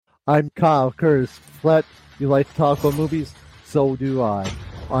I'm Kyle Kurz. Flet, you like to talk about movies? So do I.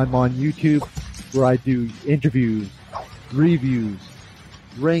 I'm on YouTube where I do interviews, reviews,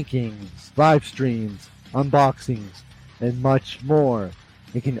 rankings, live streams, unboxings, and much more.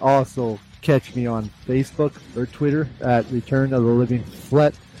 You can also catch me on Facebook or Twitter at Return of the Living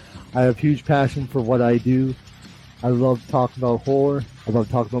Flet. I have huge passion for what I do. I love talking about horror. I love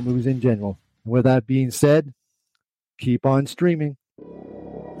talking about movies in general. And with that being said, keep on streaming.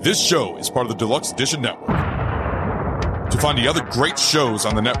 This show is part of the Deluxe Edition Network. To find the other great shows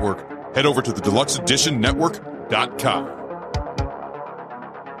on the network, head over to the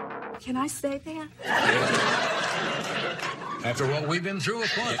deluxeeditionnetwork.com. Can I stay there? After what we've been through,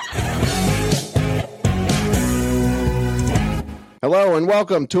 of course. Hello and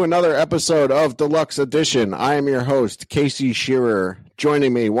welcome to another episode of Deluxe Edition. I am your host, Casey Shearer.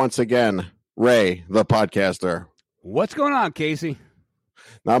 Joining me once again, Ray, the podcaster. What's going on, Casey?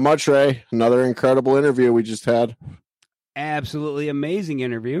 Not much, Ray. Another incredible interview we just had. Absolutely amazing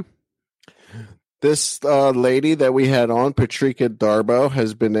interview. This lady that we had on, Patrika Darbo,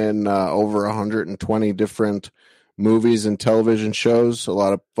 has been in over 120 different movies and television shows. A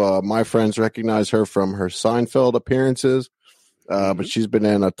lot of my friends recognize her from her Seinfeld appearances, but she's been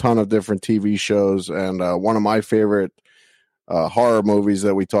in a ton of different TV shows. And one of my favorite horror movies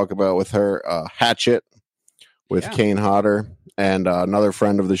that we talk about with her, Hatchet, with Kane Hodder, and another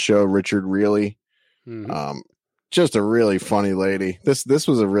friend of the show, Richard Reilly. Just a really funny lady. This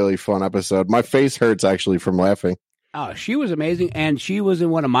was a really fun episode. My face hurts actually from laughing. Oh, she was amazing, and she was in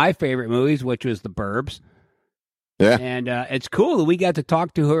one of my favorite movies, which was The Burbs. Yeah, and it's cool that we got to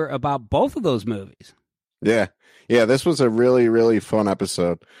talk to her about both of those movies. Yeah. This was a really, really fun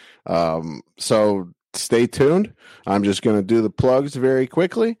episode. So stay tuned. I'm just going to do the plugs very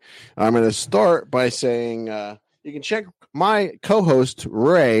quickly. I'm going to start by saying you can check my co-host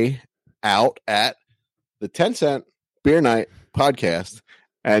Ray out at the 10-cent Beer Night podcast,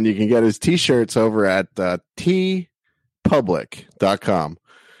 and you can get his t-shirts over at tpublic.com.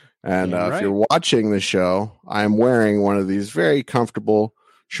 And if you're watching the show, I'm wearing one of these very comfortable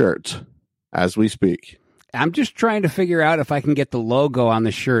shirts as we speak. I'm just trying to figure out if I can get the logo on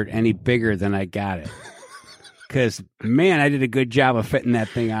the shirt any bigger than I got it. Because, man, I did a good job of fitting that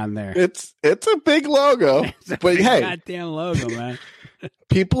thing on there. It's a big logo. But hey, goddamn logo, man.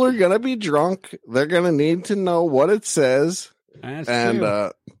 People are going to be drunk. They're going to need to know what it says. That's and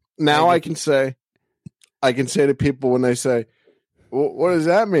true. Now I can say to people when they say, what does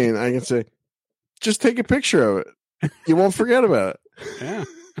that mean? I can say, just take a picture of it. You won't forget about it. Yeah.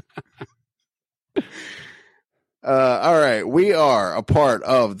 All right. We are a part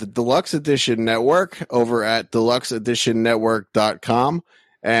of the Deluxe Edition Network over at deluxeeditionnetwork.com.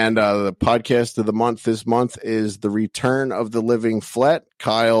 And the podcast of the month this month is The Return of the Living Flet.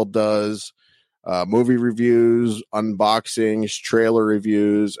 Kyle does movie reviews, unboxings, trailer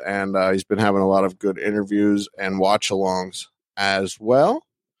reviews, and he's been having a lot of good interviews and watch-alongs as well.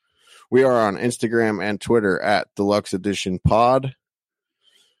 We are on Instagram and Twitter at Deluxe Edition Pod.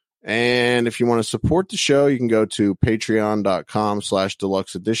 And if you want to support the show, you can go to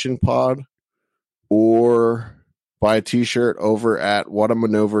patreon.com/Deluxe Edition Pod or buy a t-shirt over at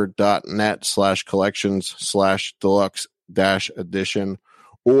whatamaneuver.net/collections/deluxe-edition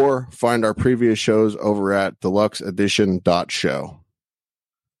or find our previous shows over at deluxeedition.show.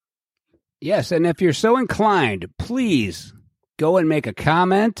 Yes, and if you're so inclined, please go and make a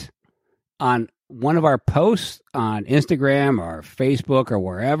comment on one of our posts on Instagram or Facebook or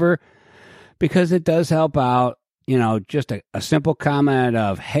wherever, because it does help out. Just a simple comment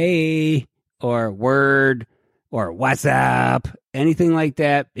of hey or word or what's up, anything like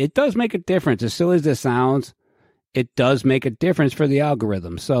that. It does make a difference. As silly as this sounds, it does make a difference for the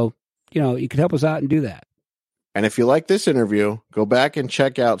algorithm. So, you can help us out and do that. And if you like this interview, go back and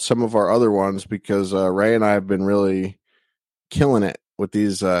check out some of our other ones, because Ray and I have been really killing it with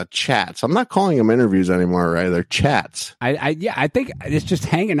these chats. I'm not calling them interviews anymore, Ray. They're chats. I think it's just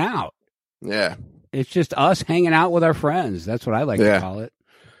hanging out. Yeah. It's just us hanging out with our friends. That's what I like to call it.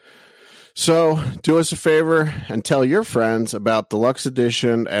 So do us a favor and tell your friends about Deluxe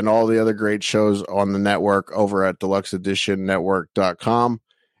Edition and all the other great shows on the network over at deluxeeditionnetwork.com.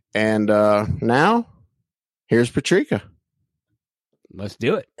 And now, here's Patrika. Let's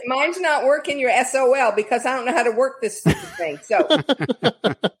do it. Mine's not working your SOL because I don't know how to work this stupid thing. So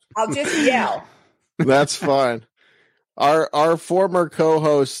I'll just yell. That's fine. Our former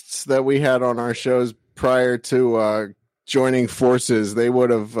co-hosts that we had on our shows prior to joining forces, they would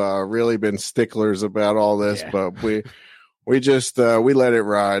have really been sticklers about all this, but we just we let it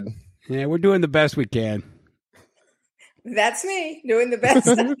ride. Yeah, we're doing the best we can. That's me doing the best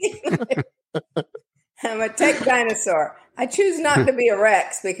I can. I'm a tech dinosaur. I choose not to be a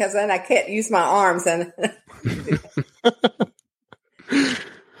Rex because then I can't use my arms. And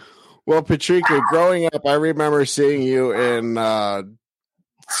Well, Patrika, growing up, I remember seeing you in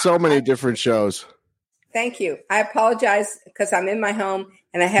so many different shows. thank you. I apologize because I'm in my home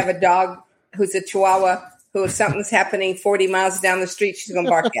and I have a dog who's a Chihuahua who, if something's happening 40 miles down the street, she's going to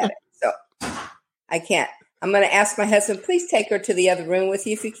bark at it. So I can't. I'm going to ask my husband, please take her to the other room with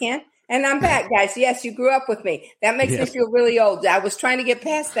you if you can. And I'm back, guys. Yes, you grew up with me. That makes me feel really old. I was trying to get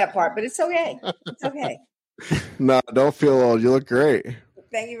past that part, but it's okay. It's okay. No, don't feel old. You look great.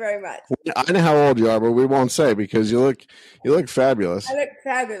 Thank you very much. I know how old you are, but we won't say because you look fabulous. I look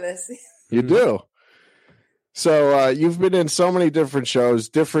fabulous. You do. So you've been in so many different shows,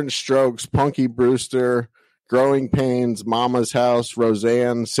 Different Strokes, Punky Brewster, Growing Pains, Mama's House,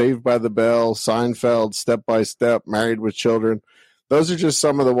 Roseanne, Saved by the Bell, Seinfeld, Step by Step, Married with Children. Those are just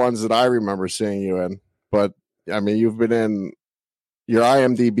some of the ones that I remember seeing you in. But, I mean, you've been in, your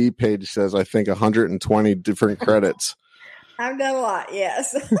IMDb page says, I think, 120 different credits. I've done a lot,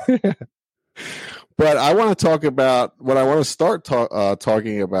 yes. But I want to talk about, what I want to start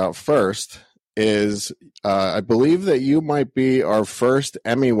talking about first is, I believe that you might be our first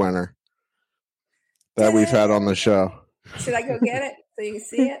Emmy winner that we've had on the show. Should I go get it so you can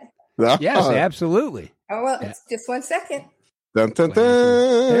see it? Yes, absolutely. Oh, well, just 1 second. Dun, dun, dun.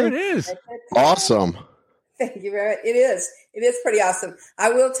 There it is. Awesome. Thank you very much. It is. It is pretty awesome. I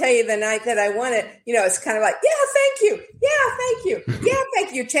will tell you, the night that I won it, it's kind of like, yeah, thank you. Yeah, thank you. Yeah,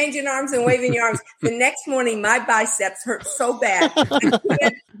 thank you. Changing arms and waving your arms. The next morning, my biceps hurt so bad. I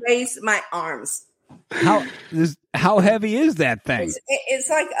couldn't raise my arms. How heavy is that thing? It's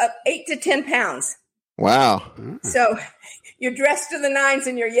like 8 to 10 pounds. Wow. So you're dressed to the nines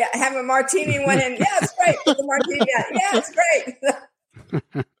and you're having a martini and went in. Yeah, it's great. Put the martini out. Yeah, it's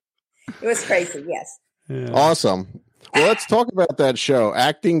great. It was crazy. Yes. Yeah. Awesome. Well, let's talk about that show,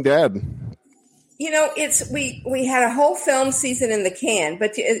 Acting Dead. We had a whole film season in the can,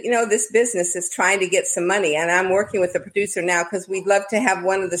 but this business is trying to get some money, and I'm working with the producer now because we'd love to have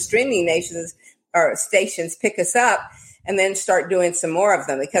one of the streaming nations or stations pick us up and then start doing some more of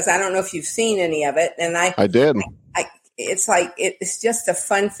them, because I don't know if you've seen any of it. And I did. It's like, it's just a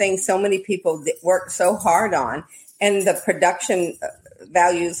fun thing. So many people work so hard on, and the production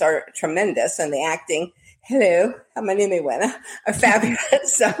values are tremendous, and the acting, hello, my name is Wena, are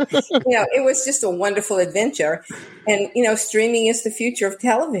fabulous. So, it was just a wonderful adventure. And, streaming is the future of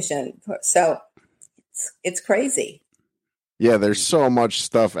television. So it's crazy. Yeah, there's so much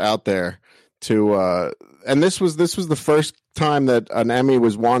stuff out there to, and this was the first time that an Emmy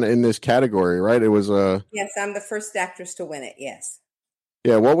was won in this category, right? It was yes, I'm the first actress to win it. Yes.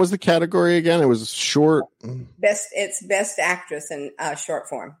 Yeah. What was the category again? It was short. It's best actress in short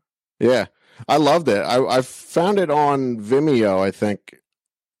form. Yeah. I loved it. I found it on Vimeo, I think.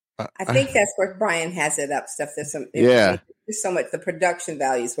 I think that's where Brian has it up. Stuff. There's so much. The production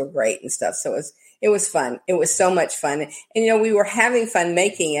values were great and stuff. So it was fun. It was so much fun. And, we were having fun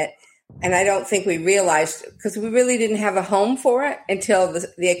making it. And I don't think we realized, because we really didn't have a home for it until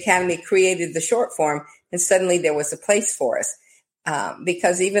the Academy created the short form, and suddenly there was a place for us.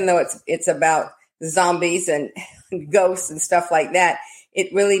 Because even though it's about zombies and ghosts and stuff like that,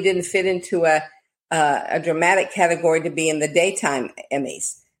 it really didn't fit into a dramatic category to be in the daytime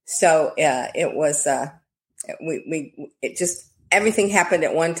Emmys. So it was it just, everything happened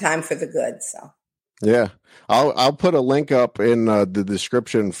at one time for the good. So yeah, I'll put a link up in the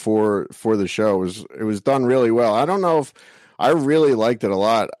description for the show. It was done really well. I don't know if I really liked it a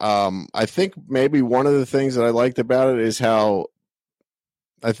lot. I think maybe one of the things that I liked about it is how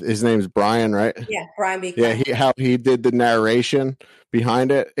his name's Brian, right? Yeah, Brian B. Yeah, how he did the narration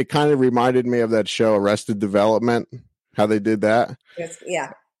behind it. It kind of reminded me of that show Arrested Development, how they did that.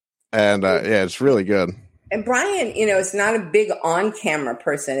 Yeah. And it's really good. And Brian, is not a big on-camera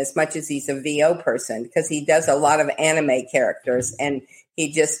person as much as he's a VO person, because he does a lot of anime characters, and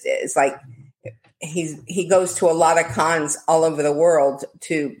he just is like, he goes to a lot of cons all over the world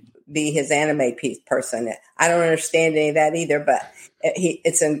to be his anime person. I don't understand any of that either, but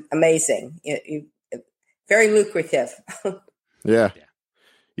it's amazing. Very lucrative. Yeah.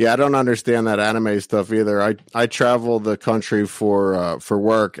 Yeah, I don't understand that anime stuff either. I travel the country for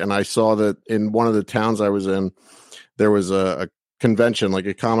work, and I saw that in one of the towns I was in, there was a convention, like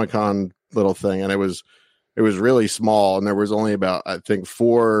a Comic-Con little thing, and it was really small, and there was only about, I think,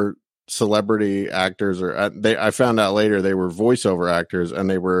 4 celebrity actors, I found out later they were voiceover actors, and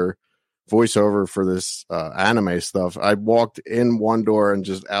they were voiceover for this anime stuff. I walked in one door and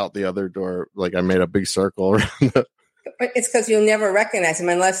just out the other door, like I made a big circle around It's because you'll never recognize them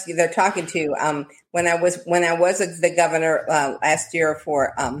unless they're talking to you. When I was the governor last year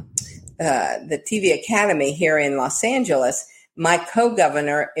for the TV Academy here in Los Angeles, my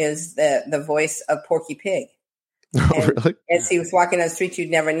co-governor is the voice of Porky Pig. And really? as he was walking down the street,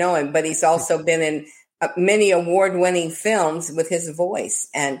 you'd never know him, but he's also been in many award-winning films with his voice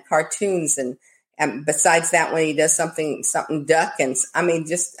and cartoons. And besides that, when he does something duck, and I mean,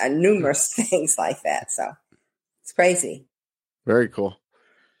 just numerous things like that. So it's crazy. Very cool.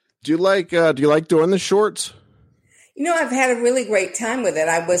 Do you like doing the shorts? I've had a really great time with it.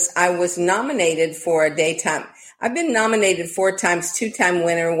 I was nominated for a daytime. I've been nominated 4 times, 2-time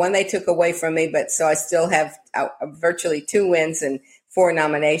winner. One they took away from me, but so I still have virtually 2 wins and 4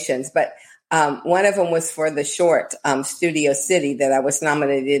 nominations. But one of them was for the short Studio City that I was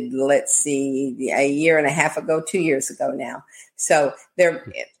nominated, let's see, a year and a half ago, 2 years ago now. So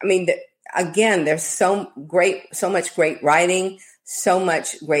again, there's so much great writing, so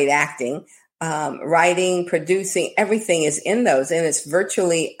much great acting. Writing, producing, everything is in those. And it's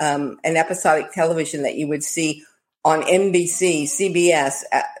virtually an episodic television that you would see on NBC, CBS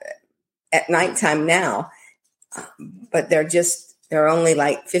at nighttime now. But they're only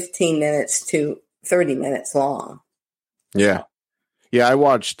like 15 minutes to 30 minutes long. Yeah. Yeah, I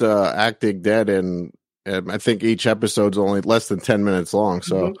watched Acting Dead, and I think each episode's only less than 10 minutes long.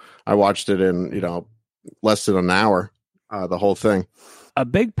 So I watched it in, less than an hour, the whole thing. A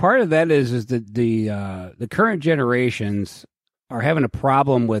big part of that is that the current generations are having a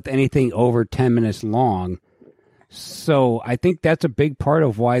problem with anything over 10 minutes long. So I think that's a big part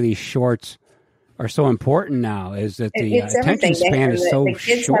of why these shorts are so important now, is that the attention span is so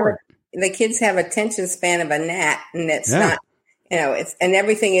short. The kids have attention span of a gnat, and it's not, and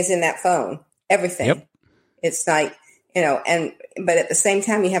everything is in that phone. Everything. Yep. It's like, but at the same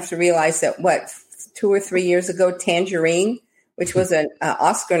time, you have to realize that 2 or 3 years ago, Tangerine, which was an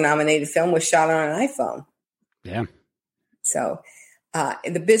Oscar-nominated film, was shot on an iPhone. Yeah. So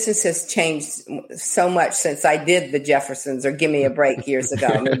the business has changed so much since I did The Jeffersons or Give Me a Break years ago.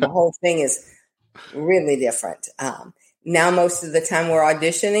 I mean, the whole thing is really different. Now, most of the time we're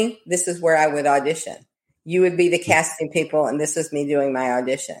auditioning. This is where I would audition. You would be the casting people, and this is me doing my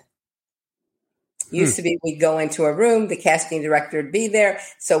audition. Used to be we'd go into a room, the casting director would be there.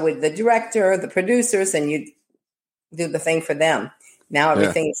 So with the director, the producers, and you'd do the thing for them. Now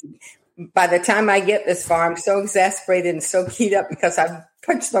everything is, by the time I get this far, I'm so exasperated and so keyed up because I've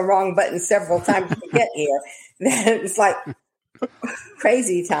punched the wrong button several times to get here that it's like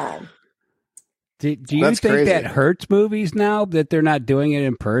crazy time. Do you think crazy. That hurts movies now that they're not doing it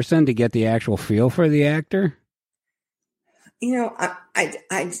in person to get the actual feel for the actor?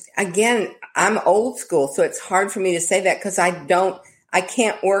 I'm old school, so it's hard for me to say that because I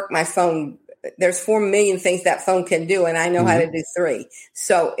can't work my phone. There's 4 million things that phone can do, and I know how to do 3.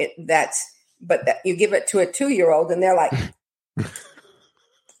 So you give it to a 2-year-old, and they're like,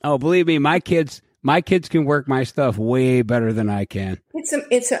 "Oh, believe me, my kids can work my stuff way better than I can."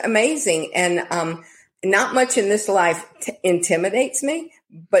 It's amazing, and not much in this life intimidates me,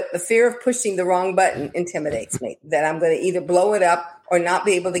 but the fear of pushing the wrong button intimidates me. That I'm going to either blow it up or not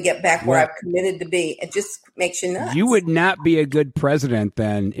be able to get back where I've committed to be. It just makes you nuts. You would not be a good president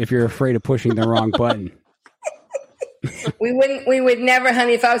then if you're afraid of pushing the wrong button. We would never,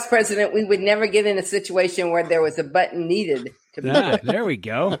 honey, if I was president, we would never get in a situation where there was a button needed to be pushed. There we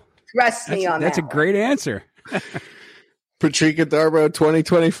go. Trust me on that. That's a great answer. Patrika Darbo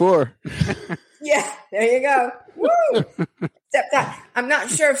 2024. Yeah, there you go. Woo! Except I'm not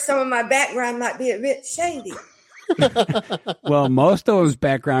sure if some of my background might be a bit shady. Well, most of those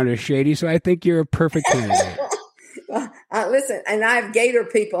background is shady, so I think you're a perfect candidate. Listen, and I have gator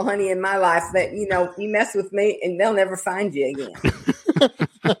people, honey, in my life that, you mess with me and they'll never find you again.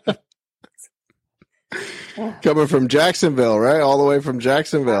 Coming from Jacksonville, right? All the way from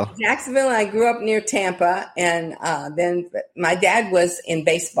Jacksonville. Jacksonville, I grew up near Tampa, and then my dad was in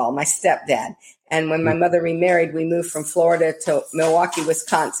baseball, my stepdad. And when my mother remarried, we moved from Florida to Milwaukee,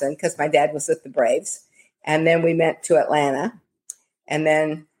 Wisconsin, because my dad was with the Braves. And then we went to Atlanta. And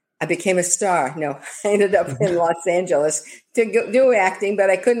then I became a star. No, I ended up in Los Angeles to do acting, but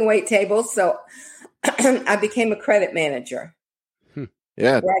I couldn't wait tables. So I became a credit manager.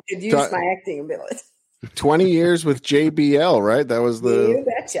 Yeah. Where I could use my acting ability. 20 years with JBL, right? That was You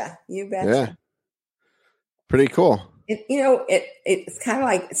betcha. Yeah. Pretty cool. It's kind of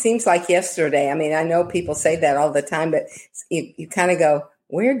like, it seems like yesterday. I mean, I know people say that all the time, but you kind of go,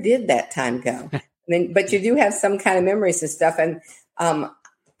 where did that time go? But you do have some kind of memories and stuff. And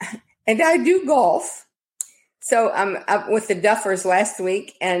I do golf. So I'm up with the Duffers last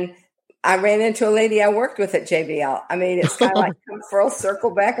week, and I ran into a lady I worked with at JBL. I mean, it's kind of like come full circle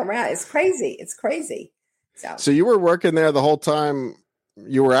back around. It's crazy. It's crazy. So you were working there the whole time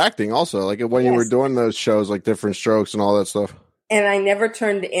you were acting also, like when you were doing those shows, like Different Strokes and all that stuff. And I never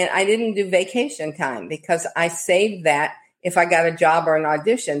turned in. I didn't do vacation time because I saved that if I got a job or an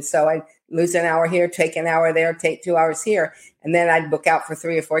audition. So I'd lose an hour here, take an hour there, take 2 hours here, and then I'd book out for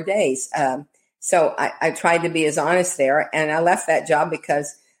 3 or 4 days. So I tried to be as honest there, and I left that job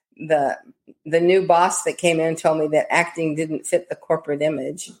because the new boss that came in told me that acting didn't fit the corporate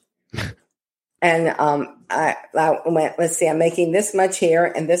image. And I went, let's see, I'm making this much here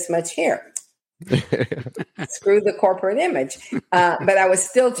and this much here. Screw the corporate image. But I was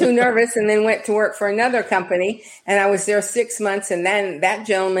still too nervous and then went to work for another company. And I was there 6 months. And then that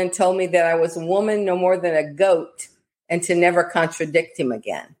gentleman told me that I was a woman no more than a goat and to never contradict him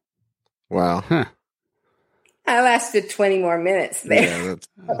again. Wow. Huh. I lasted 20 more minutes there. Yeah,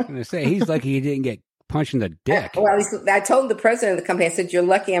 I was going to say, he's lucky he didn't get punched in the dick. Well, I told the president of the company, I said, you're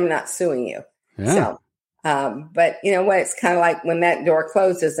lucky I'm not suing you. Yeah. So, but you know what? It's kind of like when that door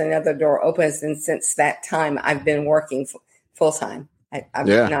closes, another door opens. And since that time, I've been working full time. I've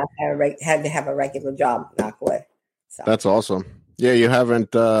not had to have a regular job, knock wood. So. That's awesome. Yeah, you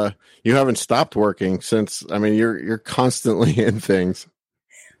haven't stopped working since. I mean, you're constantly in things.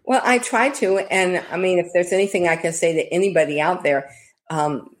 Well, I try to, and I mean, if there's anything I can say to anybody out there,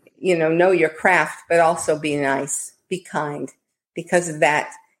 know your craft, but also be nice, be kind, because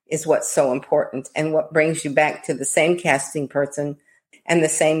that is what's so important and what brings you back to the same casting person and the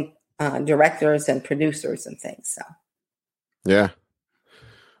same directors and producers and things. So, yeah.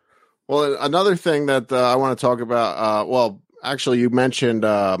 Well, another thing that I want to talk about. Actually, you mentioned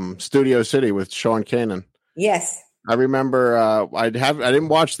Studio City with Sean Kanan. Yes. I remember I didn't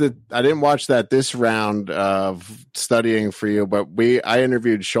watch that this round of studying for you, but I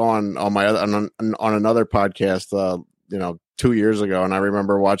interviewed Sean on on another podcast 2 years ago, and I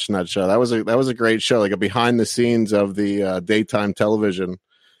remember watching that show. That was a great show, like a behind the scenes of the daytime television.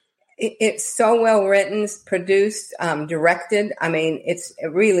 It's so well written, produced, directed. I mean, it's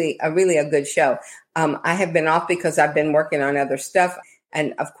really a good show. I have been off because I've been working on other stuff,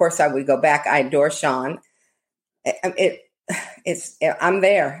 and of course I would go back. I adore Sean. I'm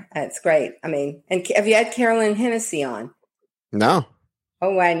there. It's great. I mean, and have you had Carolyn Hennessy on? No.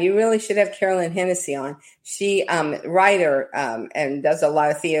 Oh, and you really should have Carolyn Hennessy on. She writer and does a lot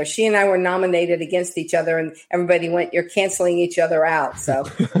of theater. She and I were nominated against each other, and everybody went, "You're canceling each other out." So,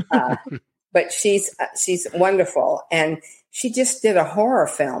 but she's wonderful, and she just did a horror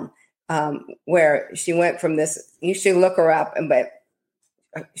film where she went from this. You should look her up, but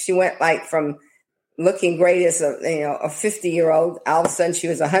she went like from looking great as a 50-year-old. All of a sudden, she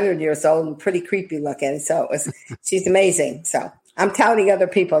was 100 years old and pretty creepy looking. So she's amazing. So I'm touting other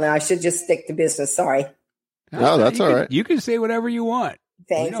people now. I should just stick to business. Sorry. No, that's all right. You can say whatever you want.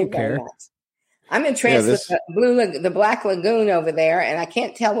 Thank you very much. I'm in trance with the Black Lagoon over there, and I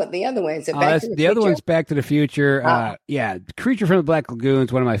can't tell what the other one is. The other one's Back to the Future. Creature from the Black Lagoon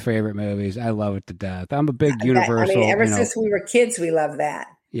is one of my favorite movies. I love it to death. I'm a big Universal. Ever since we were kids, we love that.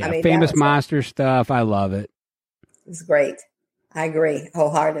 Yeah, famous monster stuff. I love it. It's great. I agree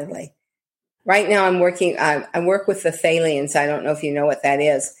wholeheartedly. Right now, I'm working. I work with the Thalians. I don't know if you know what that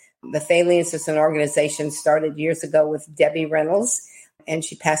is. The Thalians is an organization started years ago with Debbie Reynolds, and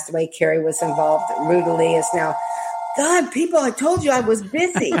she passed away. Carrie was involved. Ruta Lee is now. God, people! I told you I was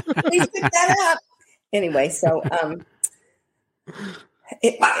busy. Please pick that up. Anyway, so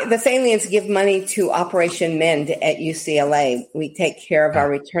the Thalians give money to Operation Mend at UCLA. We take care of our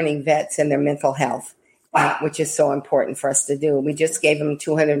returning vets and their mental health, which is so important for us to do. We just gave them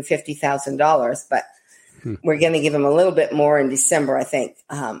 $250,000, but we're going to give them a little bit more in December, I think.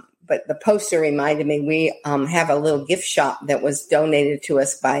 But the poster reminded me we have a little gift shop that was donated to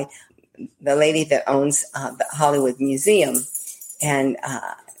us by the lady that owns the Hollywood Museum. And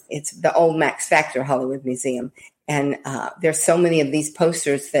it's the old Max Factor Hollywood Museum. And there's so many of these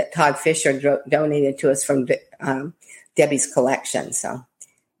posters that Todd Fisher donated to us from Debbie's collection. So,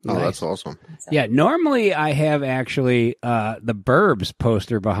 that's awesome. Yeah, normally I have actually the Burbs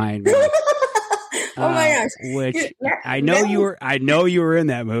poster behind me. Oh my gosh! Which I know you were in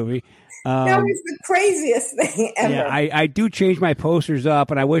that movie. That was the craziest thing ever. Yeah, I do change my posters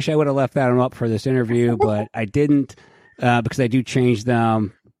up, and I wish I would have left that one up for this interview, but I didn't because I do change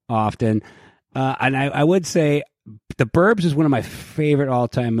them often. And I would say The Burbs is one of my favorite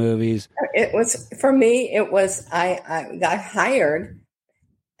all-time movies. It was, for me, I got hired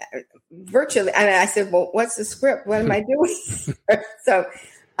virtually, and I said, well, what's the script? What am I doing? So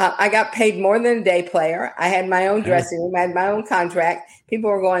I got paid more than a day player. I had my own dressing room. I had my own contract.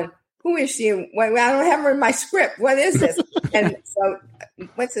 People were going, who is she? Well, I don't have her in my script. What is this? And so,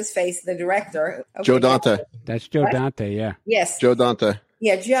 what's his face? The director. Okay, Joe Dante. That's Joe Dante, yeah. Yes. Joe Dante.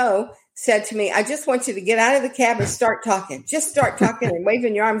 Yeah, Joe said to me, I just want you to get out of the cab and start talking. Just start talking and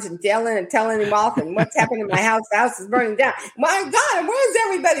waving your arms and yelling and telling him off and what's happened in my house. The house is burning down. My God, where's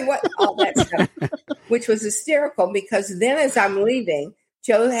everybody? What? All that stuff, which was hysterical because then as I'm leaving,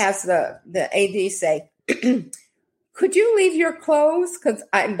 Joe has the AD say, could you leave your clothes? Because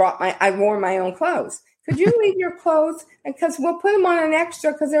I wore my own clothes. Could you leave your clothes? Because we'll put them on an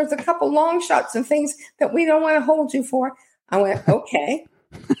extra because there's a couple long shots and things that we don't want to hold you for. I went, okay,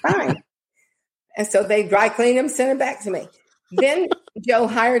 fine. And so they dry cleaned them, sent it back to me. Then Joe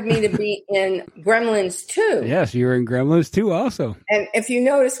hired me to be in Gremlins 2. Yes, you were in Gremlins 2 also. And if you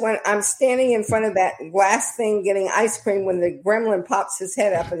notice, when I'm standing in front of that glass thing getting ice cream, when the gremlin pops his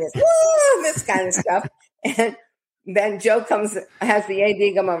head up and it's, woo, this kind of stuff. And then Joe has the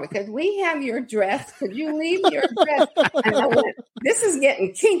AD come over, could we have your dress? Could you leave your dress? And I went, this is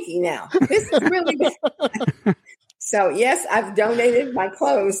getting kinky now. This is really bad. So, yes, I've donated my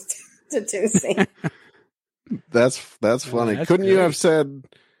clothes to 2 scenes. That's funny. That's Couldn't great. you have said,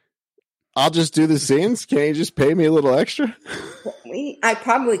 I'll just do the scenes? Can you just pay me a little extra? I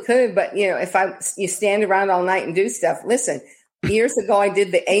probably could, but, if you stand around all night and do stuff. Listen, years ago, I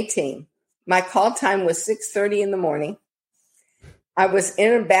did the A-Team. My call time was 6:30 in the morning. I was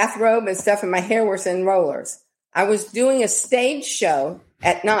in a bathrobe and stuff, and my hair was in rollers. I was doing a stage show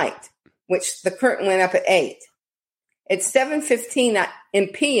at night, which the curtain went up at 8. At 7:15 in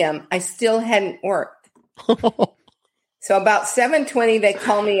PM, I still hadn't worked. So about 7:20, they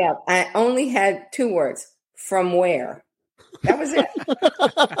called me up. I only had 2 words, from where? That was it.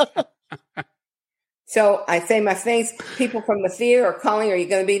 So I say my things, people from the theater are calling, are you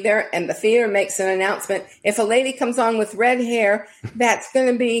going to be there? And the theater makes an announcement. If a lady comes on with red hair, that's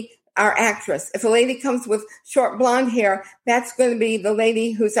going to be our actress. If a lady comes with short blonde hair, that's going to be the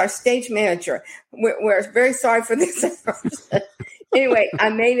lady who's our stage manager. We're very sorry for this. Anyway, I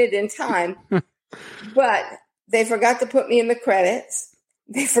made it in time, but they forgot to put me in the credits.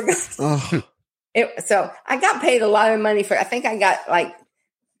 They forgot. So I got paid a lot of money I think I got like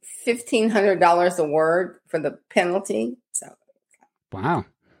 $1,500 a word for the penalty. So, wow.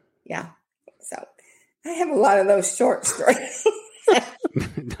 Yeah. So I have a lot of those short stories.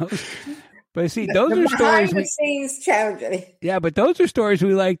 But see, those are stories. Behind the scenes tragedy. Yeah, but those are stories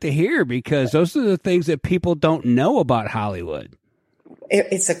we like to hear because those are the things that people don't know about Hollywood.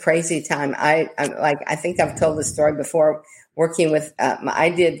 It's a crazy time. I think I've told the story before. Working with, I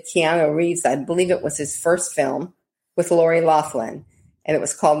did Keanu Reeves. I believe it was his first film with Lori Loughlin. And it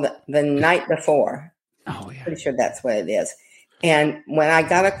was called The Night Before. Oh, yeah. Pretty sure that's what it is. And when I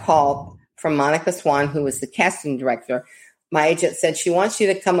got a call from Monica Swan, who was the casting director, my agent said she wants you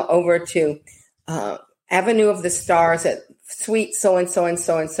to come over to Avenue of the Stars at Suite so-and-so and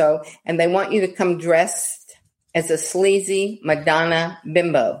so-and-so, and they want you to come dressed as a sleazy Madonna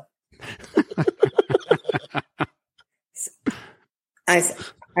bimbo. I said,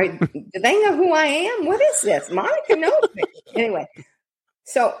 do they know who I am? What is this? Monica knows me. Anyway.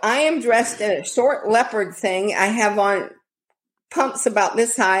 So I am dressed in a short leopard thing. I have on pumps about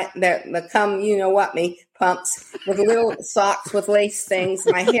this high that come, me pumps with little socks with lace things.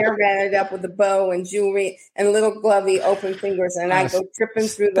 My hair ratted up with a bow and jewelry and little glovey open fingers. And I go tripping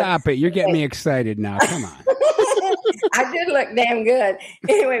through Stop it. You're getting me excited now. Come on. I did look damn good.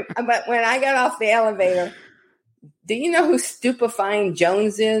 Anyway, but when I got off the elevator, do you know who Stupefying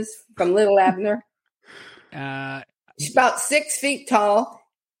Jones is from Little Abner? She's about 6 feet tall.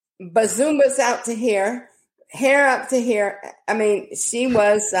 Bazoomas out to here, hair up to here. I mean, she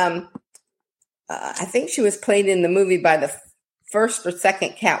was, I think she was played in the movie by the first or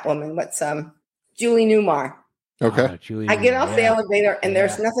second Catwoman. What's Julie Newmar. Okay. I get off the elevator and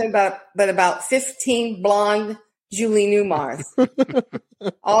there's nothing but about 15 blonde Julie Newmars,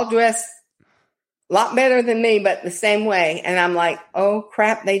 all dressed a lot better than me, but the same way. And I'm like, oh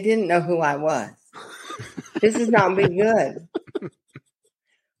crap, they didn't know who I was. This is not be good.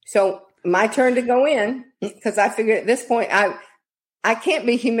 So my turn to go in because I figured at this point I can't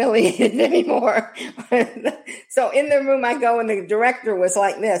be humiliated anymore. So in the room I go and the director was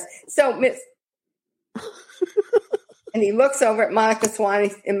like this. So Miss, and he looks over at Monica Swan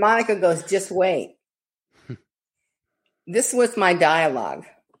and Monica goes, just wait. This was my dialogue.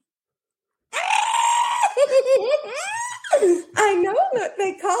 I know that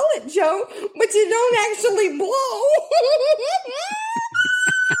they call it Joe, but you don't actually blow.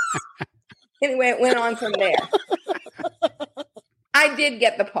 Anyway, it went on from there. I did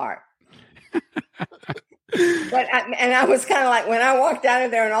get the part. I was kind of like, when I walked out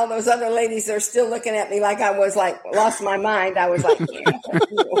of there and all those other ladies are still looking at me like I was like lost my mind. I was like,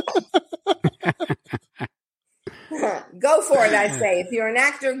 yeah. Go for it. I say, if you're an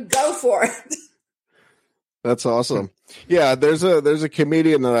actor, go for it. That's awesome. Yeah, there's a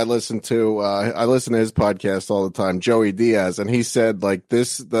comedian that I listen to. I listen to his podcast all the time, Joey Diaz, and he said like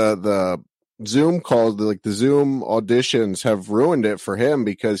the Zoom calls, like the Zoom auditions have ruined it for him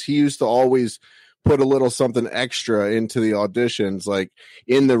because he used to always put a little something extra into the auditions, like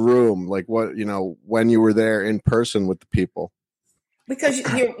in the room, like what, when you were there in person with the people. Because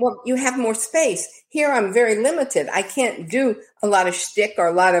you have more space. Here I'm very limited. I can't do a lot of shtick or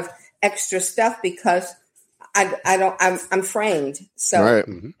a lot of extra stuff because I'm framed. So, right.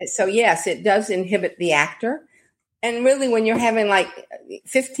 So yes, it does inhibit the actor. And really, when you're having like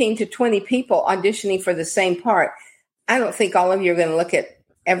 15 to 20 people auditioning for the same part, I don't think all of you are going to look at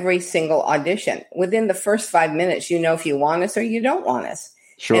every single audition. Within the first 5 minutes, if you want us or you don't want us.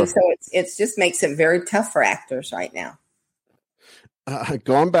 Sure. And so it just makes it very tough for actors right now.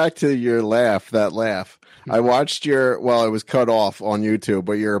 Going back to your laugh, I watched it was cut off on YouTube,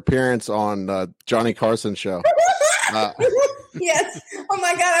 but your appearance on Johnny Carson's show. Yes. Oh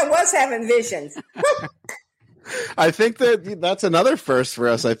my God, I was having visions. I think that's another first for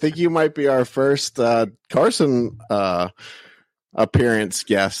us. I think you might be our first Carson appearance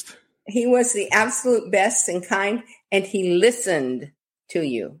guest. He was the absolute best and kind, and he listened to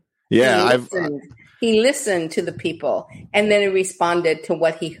you. Yeah, he listened to the people, and then he responded to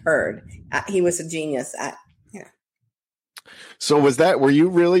what he heard. He was a genius. Yeah. So were you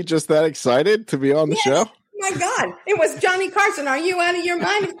really just that excited to be on the show? Oh my God, it was Johnny Carson. Are you out of your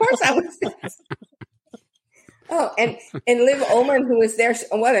mind? Of course I was. Oh, and Liv Ullmann, who was there,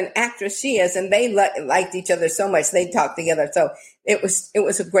 what an actress she is, and they liked each other so much. They talked together, so it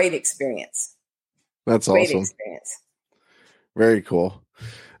was a great experience. That's great awesome. Experience. Very cool.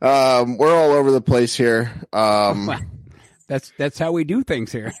 We're all over the place here. That's how we do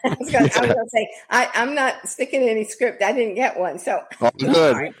things here. I was going to say, I'm not sticking to any script. I didn't get one, so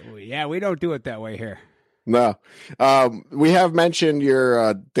good. Yeah, we don't do it that way here. No. We have mentioned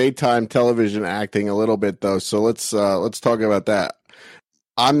your daytime television acting a little bit, though, so let's talk about that.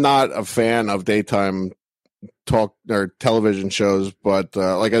 I'm not a fan of daytime talk or television shows, but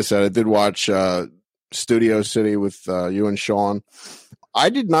like I said, I did watch Studio City with you and Sean. I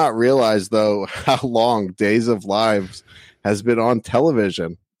did not realize, though, how long Days of Lives has been on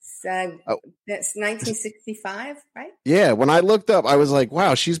television. That's 1965, right? Yeah, when I looked up, I was like,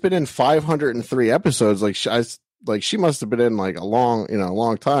 "Wow, she's been in 503 episodes." She must have been in like a long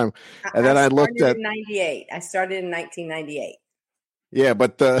time. And then I looked at 98. I started in 1998. Yeah,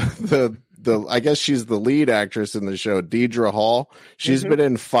 but the I guess she's the lead actress in the show, Deidre Hall. She's been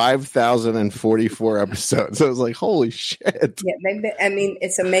in 5,044 episodes. I was like, holy shit. Yeah,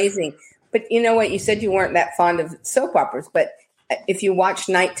 it's amazing. But you know what? You said you weren't that fond of soap operas, but if you watch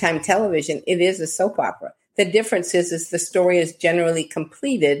nighttime television, it is a soap opera. The difference is the story is generally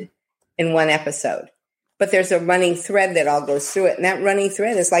completed in one episode. But there's a running thread that all goes through it, and that running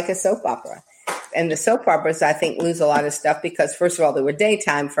thread is like a soap opera. And the soap operas, I think, lose a lot of stuff because, first of all, they were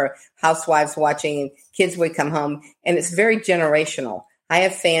daytime for housewives watching, and kids would come home, and it's very generational. I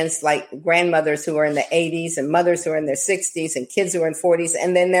have fans like grandmothers who are in the 80s and mothers who are in their 60s and kids who are in 40s,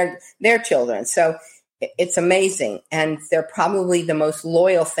 and then their children. So it's amazing, and they're probably the most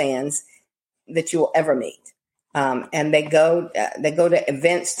loyal fans that you will ever meet. And they go to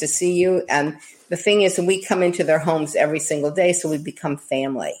events to see you. And the thing is, we come into their homes every single day, so we become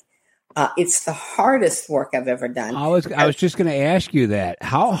family. It's the hardest work I've ever done. I was just going to ask you that.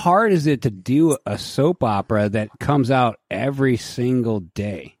 How hard is it to do a soap opera that comes out every single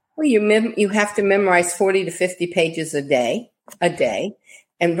day? Well, you have to memorize 40 to 50 pages a day,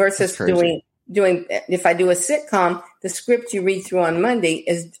 and versus doing. If I do a sitcom, the script you read through on Monday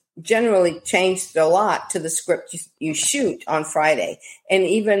is generally changed a lot to the script you shoot on Friday. And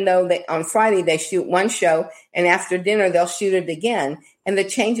even though on Friday they shoot one show, and after dinner they'll shoot it again, and the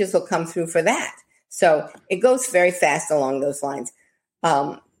changes will come through for that. So it goes very fast along those lines.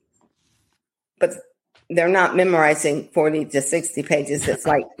 But they're not memorizing 40 to 60 pages. It's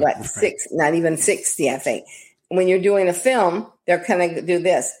like, not even 60, I think. When you're doing a film, they're going to do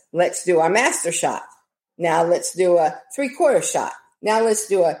this. Let's do our master shot. Now let's do a 3/4 shot. Now let's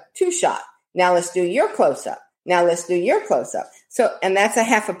do a 2 shot. Now let's do your close-up. Now let's do your close-up. So, and that's a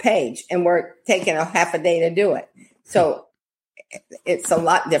half a page, and we're taking a half a day to do it. So it's a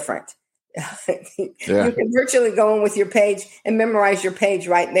lot different. You can virtually go in with your page and memorize your page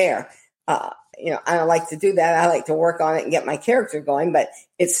right there. I don't like to do that. I like to work on it and get my character going, but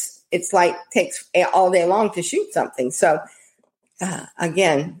it's it's like takes all day long to shoot something. So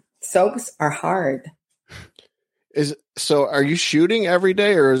again, soaps are hard. So are you shooting every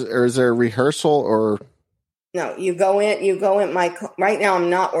day, or is there a rehearsal, or? No, you go in. Right now I'm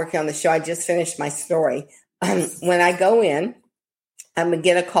not working on the show. I just finished my story. When I go in, I'm going to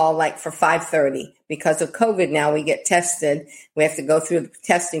get a call like for 5:30 because of COVID. Now we get tested. We have to go through the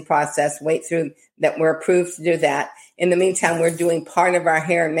testing process, wait through that we're approved to do that. In the meantime, we're doing part of our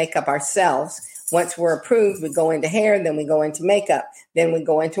hair and makeup ourselves. Once we're approved, we go into hair, then we go into makeup, then we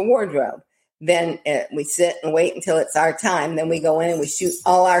go into wardrobe. Then we sit and wait until it's our time. Then we go in and we shoot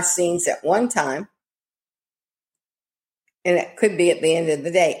all our scenes at one time. And it could be at the end of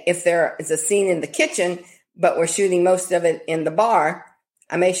the day. If there is a scene in the kitchen, but we're shooting most of it in the bar,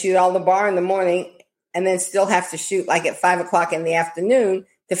 I may shoot all the bar in the morning and then still have to shoot like at 5:00 in the afternoon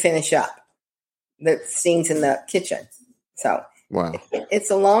to finish up the scenes in the kitchen. So wow, it's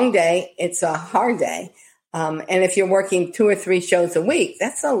a long day. It's a hard day. And if you're working 2 or 3 shows a week,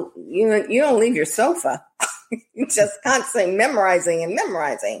 you don't leave your sofa. You're just constantly memorizing.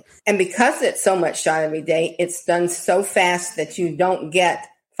 And because it's so much shot every day, it's done so fast that you don't get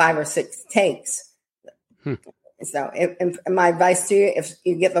 5 or 6 takes. So my advice to you, if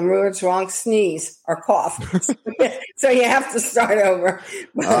you get the words wrong, sneeze or cough. So you have to start over.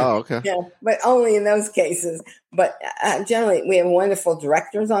 Oh, okay. Yeah, but only in those cases. But generally, we have wonderful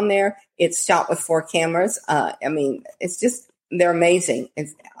directors on there. It's shot with 4 cameras. It's just, they're amazing.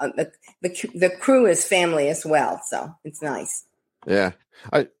 It's the crew is family as well. So it's nice. Yeah.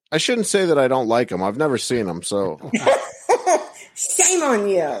 I shouldn't say that I don't like them. I've never seen them. So shame on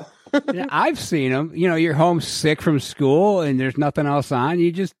you. Yeah, I've seen them. You're home sick from school and there's nothing else on.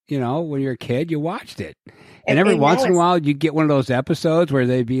 You just, when you're a kid, you watched it. And every once in a while, you get one of those episodes where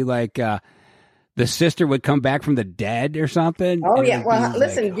they'd be like, the sister would come back from the dead or something. Oh, yeah. Well,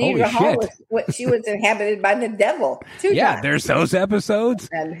 listen, Deidre Hall she was inhabited by the devil, too. Yeah, there's those episodes.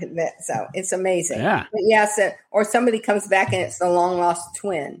 So it's amazing. Yeah. But yes, or somebody comes back and it's the long-lost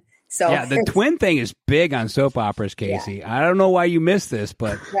twin. So yeah, the twin thing is big on soap operas, Casey. Yeah. I don't know why you missed this,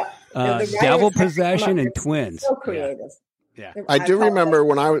 but devil possession and twins. So creative. Yeah. I do remember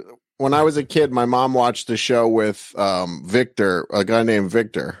when I was a kid, my mom watched the show with Victor, a guy named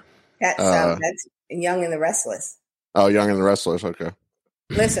Victor. That's Young and the Restless. Oh, Young and the Restless. Okay.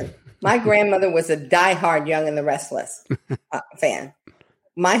 Listen, my grandmother was a diehard Young and the Restless fan.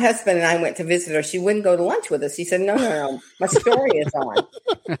 My husband and I went to visit her. She wouldn't go to lunch with us. She said, no. My story is on.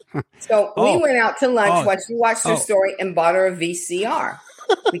 So we went out to lunch while she watched her story and bought her a VCR.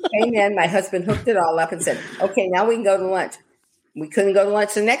 We came in. My husband hooked it all up and said, okay, now we can go to lunch. We couldn't go to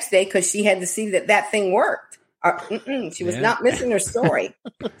lunch the next day because she had to see that thing worked. She was not missing her story.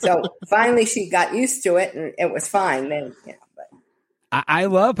 So finally she got used to it and it was fine. Then, I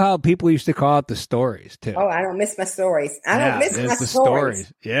love how people used to call it the stories too. Oh, I don't miss my stories. I don't miss my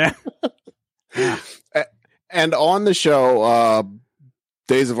stories. Yeah. And on the show,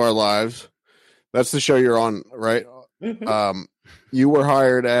 Days of Our Lives, that's the show you're on, right? Mm-hmm. You were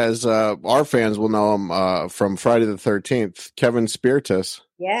hired as, our fans will know him from Friday the 13th, Kevin Spiritus.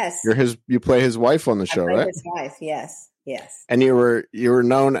 Yes. You play his wife on the show, right? His wife, yes. And you were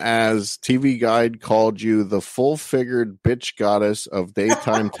known as TV Guide called you the full-figured bitch goddess of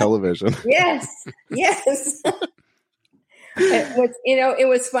daytime television. Yes. It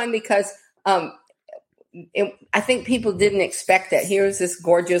was fun because I think people didn't expect it. Here was this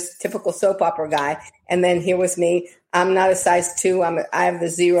gorgeous, typical soap opera guy, and then here was me. I'm not a size 2. I have the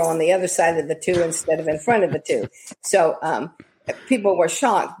 0 on the other side of the 2 instead of in front of the 2. So people were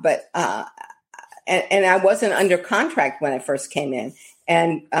shocked, but and I wasn't under contract when I first came in.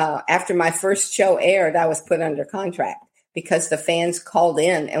 And after my first show aired, I was put under contract because the fans called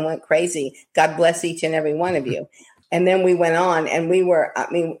in and went crazy. God bless each and every one of you. And then we went on, and we were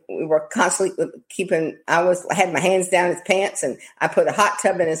constantly I had my hands down his pants, and I put a hot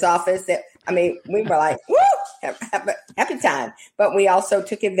tub in his office. We were like, woo, happy time. But we also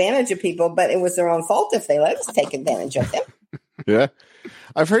took advantage of people, but it was their own fault if they let us take advantage of them. Yeah.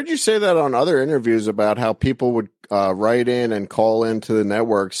 I've heard you say that on other interviews about how people would write in and call into the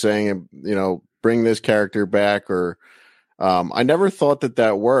network saying, bring this character back, or I never thought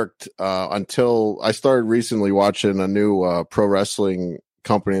that worked until I started recently watching a new pro wrestling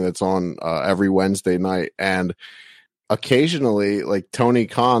company that's on every Wednesday night. And occasionally, like Tony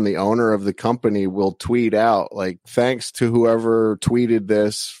Khan, the owner of the company, will tweet out, like, thanks to whoever tweeted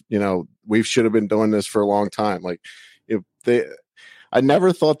this, we should have been doing this for a long time. Like, I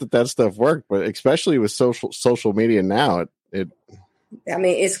never thought that stuff worked, but especially with social media now,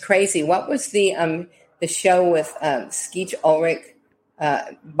 it's crazy. What was the show with Skeet Ulrich?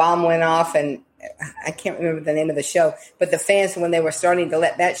 bomb went off, and I can't remember the name of the show, but the fans, when they were starting to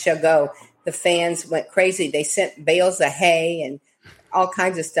let that show go, the fans went crazy. They sent bales of hay and all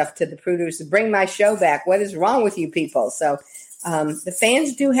kinds of stuff to the producers. Bring my show back. What is wrong with you people? So the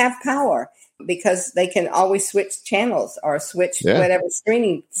fans do have power because they can always switch channels or switch whatever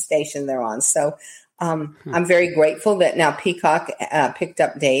streaming station they're on. So I'm very grateful that now Peacock picked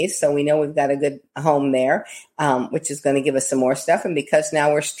up Days. So we know we've got a good home there, which is going to give us some more stuff. And because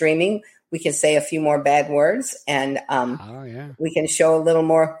now we're streaming, we can say a few more bad words and we can show a little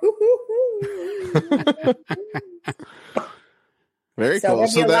more. Very so cool.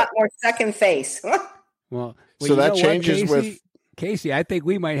 There'll be a lot more second face. well, so that changes with Casey. I think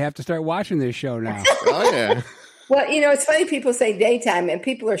we might have to start watching this show now. Oh yeah. Well, it's funny. People say daytime, and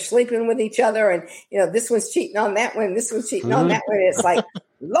people are sleeping with each other, and this one's cheating on that one, this one's cheating on that one. It's like,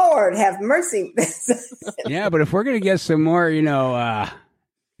 Lord have mercy. Yeah, but if we're gonna get some more,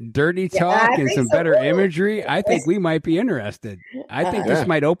 dirty talk and some better imagery, I think we might be interested. I think this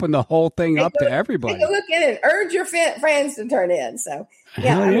might open the whole thing up to everybody. Take a look at it and urge your friends to turn in. So,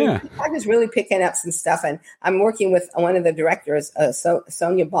 I was really picking up some stuff, and I'm working with one of the directors,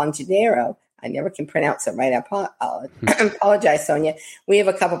 Sonia Bonjadero. I never can pronounce it right. I apologize, Sonia. We have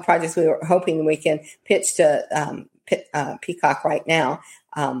a couple projects we were hoping we can pitch to Peacock right now.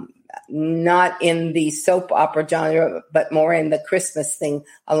 Not in the soap opera genre, but more in the Christmas thing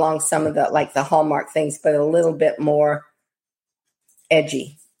along some of the Hallmark things, but a little bit more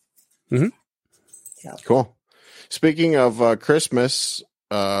edgy. Mm-hmm. So. Cool. Speaking of Christmas,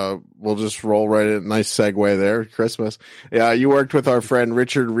 we'll just roll right in. Nice segue there. Christmas. Yeah. You worked with our friend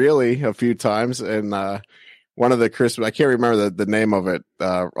Richard Reilly a few times, and one of the Christmas, I can't remember the name of it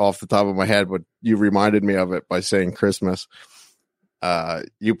off the top of my head, but you reminded me of it by saying Christmas.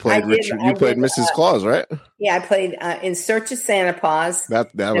 You played Mrs. Claus, right? Yeah, I played In Search of Santa Claus.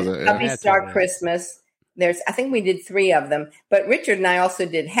 That was it. Puppy Star Christmas. I think we did 3 of them, but Richard and I also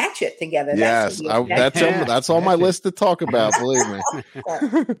did Hatchet together. Yes, that's on my list to talk about. Believe me,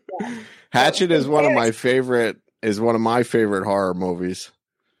 Hatchet is one of my favorite horror movies.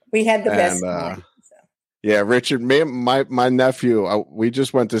 We had the best one. Yeah, Richard, my nephew, we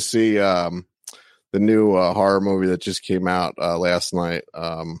just went to see the new horror movie that just came out last night.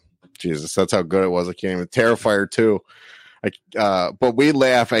 Jesus, that's how good it was. I can't even. Terrifier 2. But we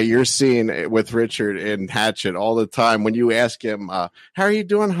laugh at your scene with Richard in Hatchet all the time when you ask him, how are you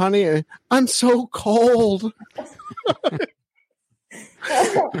doing, honey? I'm so cold.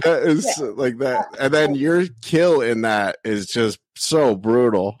 It's like that. And then your kill in that is just so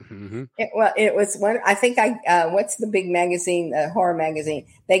brutal. Mm-hmm. It was one. I think what's the big magazine, horror magazine?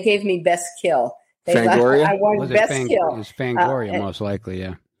 They gave me best kill. Fangoria? I won best kill. It was Fangoria, most likely,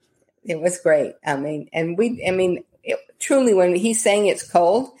 yeah. It was great. Truly, when he's saying it's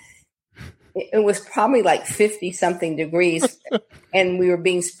cold, it was probably like 50 something degrees, and we were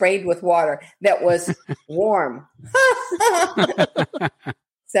being sprayed with water that was warm.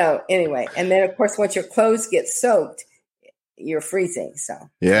 So anyway, and then of course, once your clothes get soaked, you're freezing. So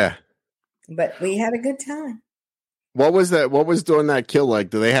yeah, but we had a good time. What was that? What was doing that kill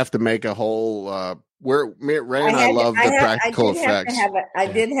like? Do they have to make a whole? Ray and I love the practical effects. I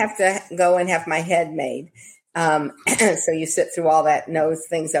did have to go and have my head made. So you sit through all that nose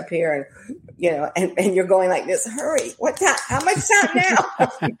things up here, and and you're going like this. Hurry! What time? How much time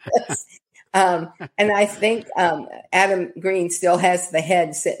now? And I think Adam Green still has the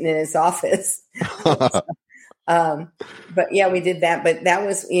head sitting in his office. But yeah, we did that. But that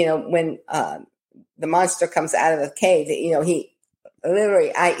was when the monster comes out of the cave. He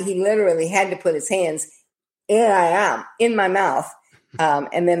literally had to put his hands in my mouth,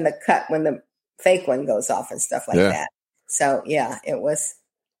 and then the cut when the fake one goes off and stuff like that. So yeah, it was.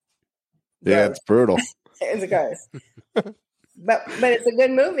 Yeah, it's brutal. It was gross, but it's a good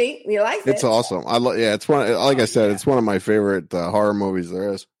movie. We liked it. It's awesome. It's one. Like I said, it's one of my favorite horror movies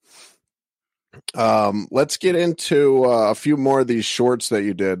there is. Let's get into a few more of these shorts that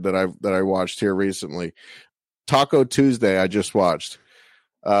you did that I watched here recently. Taco Tuesday, I just watched.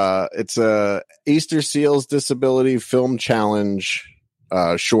 It's a Easter Seals Disability Film Challenge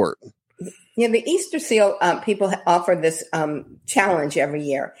short. Yeah, the Easter Seal people offer this challenge every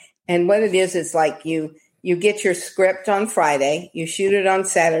year, and what it is like you get your script on Friday, you shoot it on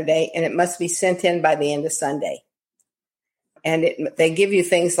Saturday, and it must be sent in by the end of Sunday. And they give you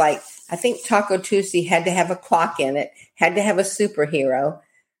things like, I think Taco Tuesday had to have a clock in it, had to have a superhero.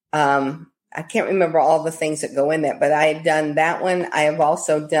 I can't remember all the things that go in there, but I had done that one. I have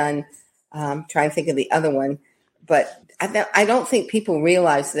also done, trying to think of the other one, but I don't think people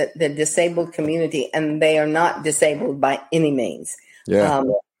realize that the disabled community, and they are not disabled by any means, Yeah.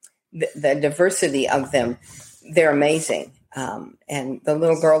 The diversity of them, they're amazing. And the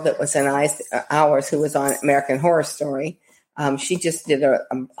little girl that was in Ours, who was on American Horror Story, she just did a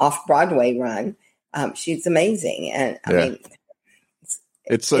off-Broadway run. She's amazing. And I mean,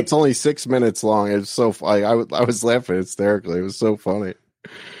 it's only 6 minutes long. It's so funny. I was laughing hysterically. It was so funny.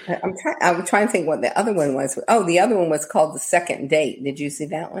 I'm trying to think what the other one was. Oh, the other one was called The Second Date. Did you see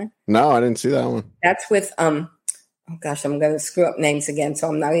that one? No, I didn't see that one. That's with oh gosh, I'm going to screw up names again, so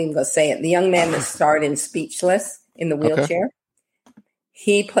I'm not even going to say it. The young man that starred in Speechless in the wheelchair. Okay.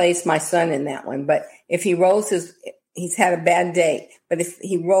 He plays my son in that one. But if he rolls he's had a bad day. But if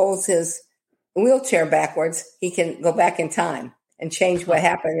he rolls his wheelchair backwards, he can go back in time and change what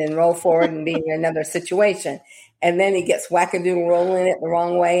happened and roll forward and be in another situation. And then he gets wackadoodle rolling it the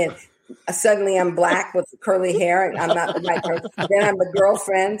wrong way. And suddenly I'm black with curly hair and I'm not the right person. Then I'm the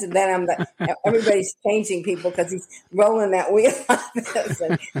girlfriend. And then everybody's changing people because he's rolling that wheel like this.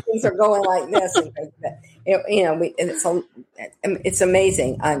 And things are going like this. And, it's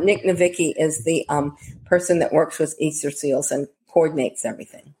amazing. Nick Novicki is the person that works with Easter Seals and coordinates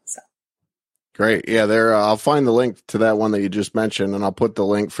everything. So. Great. Yeah, I'll find the link to that one that you just mentioned, and I'll put the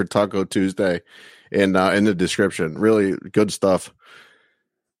link for Taco Tuesday in the description. Really good stuff.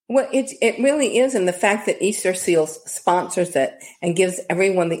 Well, it really is, and the fact that Easter Seals sponsors it and gives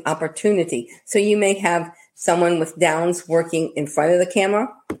everyone the opportunity. So you may have someone with Downs working in front of the camera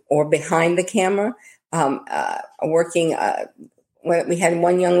or behind the camera, working. We had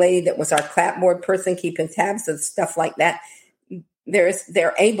one young lady that was our clapboard person, keeping tabs of stuff like that.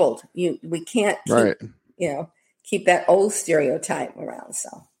 They're abled. We can't keep that old stereotype around.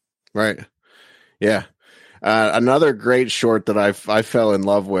 So right, yeah. Another great short that I fell in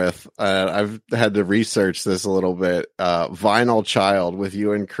love with. I've had to research this a little bit. Vinyl Child with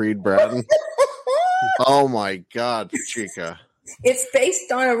you and Creed Bratton. Oh my God, Patrika! It's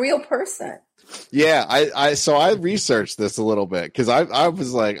based on a real person. Yeah, I researched this a little bit because I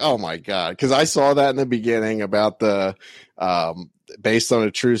was like, oh my God, because I saw that in the beginning about the based on a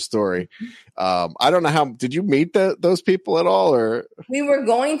true story. I don't know how, did you meet those people at all, or? We were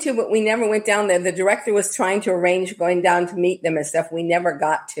going to, but we never went down there. The director was trying to arrange going down to meet them and stuff. We never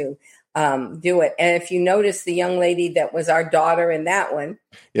got to do it. And if you notice, the young lady that was our daughter in that one.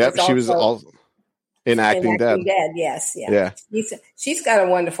 Yep, she was also in Acting Dead. Yes, yeah. She's got a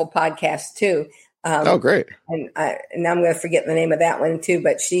wonderful podcast too. Oh, great! And now I'm going to forget the name of that one too.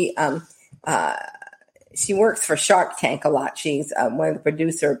 But she works for Shark Tank a lot. She's one of the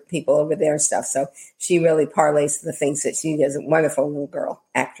producer people over there and stuff. So she really parlays the things that she does. A wonderful little girl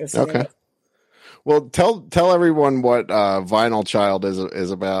actress. Okay. Well, tell everyone what Vinyl Child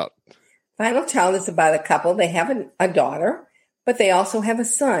is about. Vinyl Child is about a couple. They have a daughter, but they also have a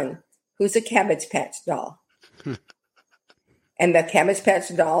son who's a Cabbage Patch doll. And the Cabbage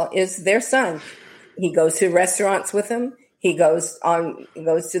Patch doll is their son. He goes to restaurants with them. He goes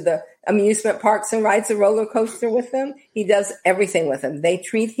to the amusement parks and rides a roller coaster with them. He does everything with them. They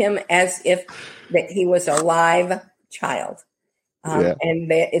treat him as if that he was a live child.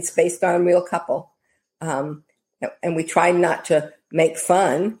 And it's based on a real couple. And we try not to make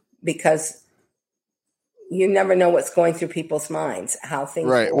fun because you never know what's going through people's minds, how things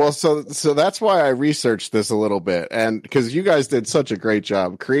right. Well, so that's why I researched this a little bit, and because you guys did such a great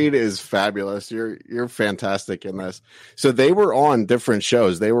job. Creed is fabulous. You're fantastic in this. So they were on different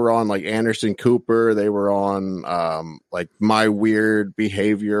shows. They were on like Anderson Cooper. They were on like My Weird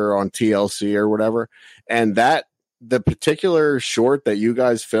Behavior on TLC or whatever. And the particular short that you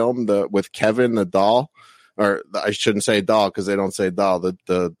guys filmed with Kevin the doll. Or I shouldn't say doll because they don't say doll.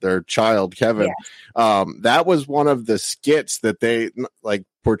 Their child Kevin. Yeah. That was one of the skits that they like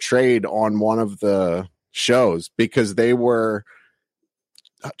portrayed on one of the shows because they were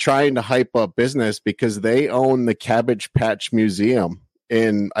trying to hype up business because they own the Cabbage Patch Museum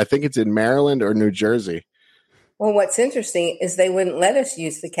I think it's in Maryland or New Jersey. Well, what's interesting is they wouldn't let us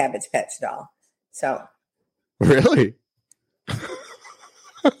use the Cabbage Patch doll. So really.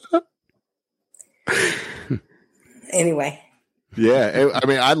 Anyway. Yeah. I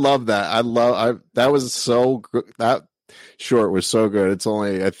mean, I love that. That was so good. That short was so good. It's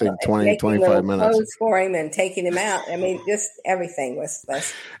only, I think, 20, 25 minutes. Clothes for him and taking him out. I mean, just everything was.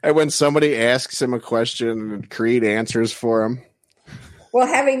 And when somebody asks him a question, Creed answers for him. Well,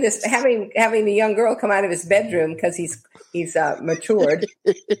 having the young girl come out of his bedroom because he's matured.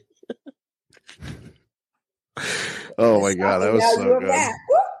 Oh my God, that was so good.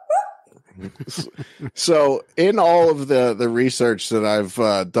 So in all of the research that I've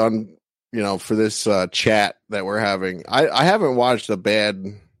done, for this chat that we're having, I haven't watched a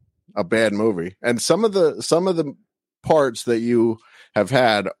bad movie. And some of the parts that you have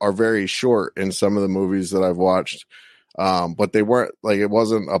had are very short in some of the movies that I've watched. But they weren't like, it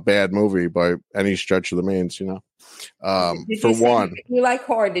wasn't a bad movie by any stretch of the means, you know. For one, if you like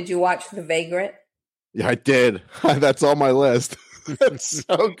horror, did you watch The Vagrant? Yeah, I did. That's on my list. That's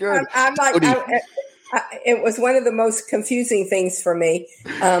so good. I'm like, it was one of the most confusing things for me.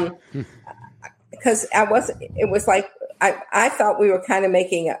 Because it was like, I thought we were kind of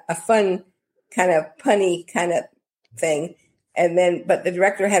making a fun, kind of punny kind of thing. And then, but the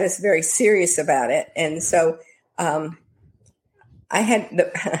director had us very serious about it. And so, I had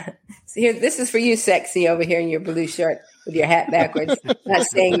here, this is for you, sexy, over here in your blue shirt with your hat backwards, not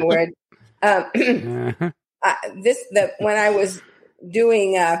saying a word. When I was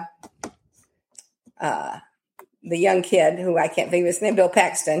doing, the young kid who I can't think of his name, Bill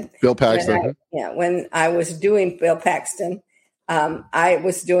Paxton. When I was doing Bill Paxton, I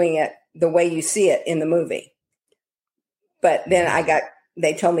was doing it the way you see it in the movie. But then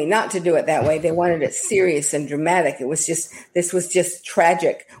they told me not to do it that way. They wanted it serious and dramatic. This was just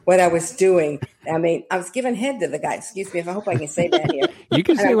tragic what I was doing. I mean, I was giving head to the guy. Excuse me, I hope I can say that here. You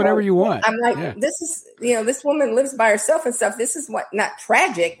can say whatever you want. I'm like, This is, this woman lives by herself and stuff. This is not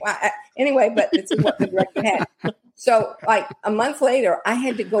tragic. Anyway, but this is what the director had. So like a month later, I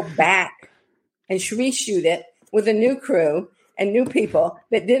had to go back and reshoot it with a new crew and new people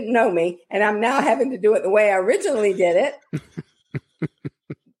that didn't know me. And I'm now having to do it the way I originally did it.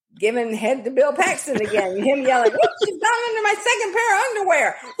 Giving head to Bill Paxton again. Him yelling, "Whoops, she's gone under my second pair of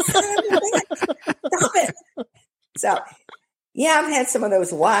underwear." Stop it. So, yeah, I've had some of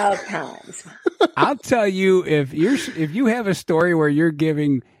those wild times. I'll tell you, if you have a story where you're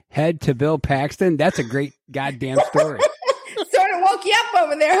giving head to Bill Paxton, that's a great goddamn story. Sort of woke you up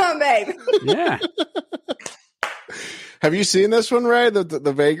over there, huh, babe? Yeah. Have you seen this one, Ray?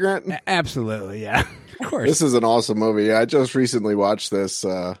 The Vagrant? Absolutely, yeah. Of course. This is an awesome movie. Yeah, I just recently watched this.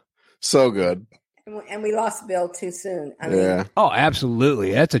 So good. And we lost Bill too soon. I mean, yeah. Oh,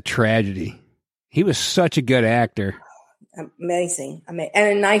 absolutely. That's a tragedy. He was such a good actor. Amazing. And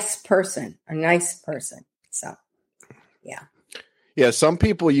a nice person. So, yeah. Yeah, some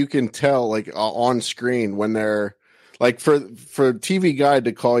people you can tell like on screen when they're like for TV Guide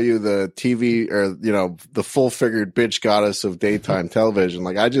to call you the TV or the full-figured bitch goddess of daytime television.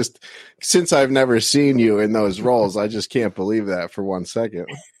 Like since I've never seen you in those roles, I just can't believe that for 1 second.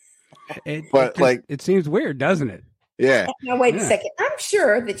 It seems weird, doesn't it? Yeah. Now wait a second. I'm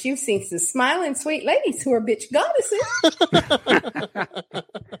sure that you've seen some smiling sweet ladies who are bitch goddesses.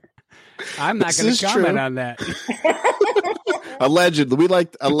 I'm not going to comment on that. Allegedly, we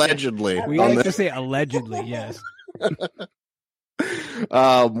like allegedly. We like to say allegedly, yes.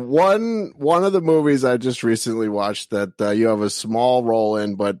 One of the movies I just recently watched that you have a small role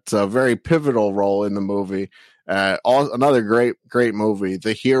in, but a very pivotal role in the movie. Another great movie,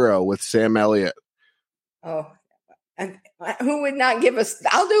 The Hero with Sam Elliott. Oh, and who would not give us?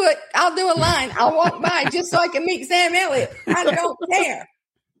 I'll do it. I'll do a line. I'll walk by just so I can meet Sam Elliott. I don't care.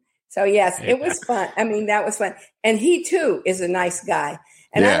 So yes, it was fun. I mean, that was fun, and he too is a nice guy.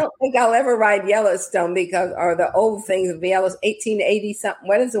 And I don't think I'll ever ride Yellowstone or the old things of Yellowstone, 1880 something.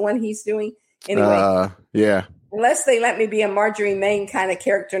 What is the one he's doing anyway? Yeah. Unless they let me be a Marjorie Main kind of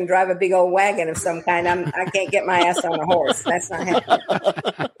character and drive a big old wagon of some kind, I can't get my ass on a horse. That's not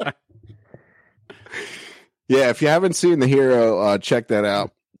happening. Yeah, if you haven't seen The Hero, check that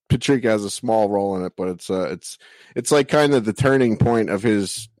out. Patrika has a small role in it, but it's like kind of the turning point of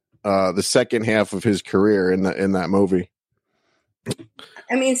his the second half of his career in that movie.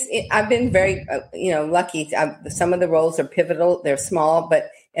 I mean, I've been very lucky. Some of the roles are pivotal; they're small, but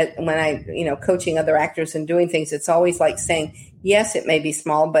when I coaching other actors and doing things, it's always like saying, yes, it may be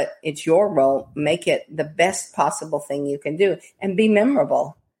small, but it's your role. Make it the best possible thing you can do and be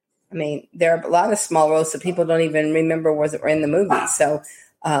memorable. I mean, there are a lot of small roles that people don't even remember were in the movie. So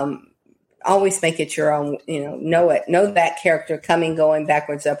always make it your own, know that character coming, going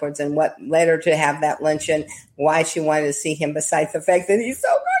backwards, upwards, and what led her to have that luncheon, why she wanted to see him, besides the fact that he's so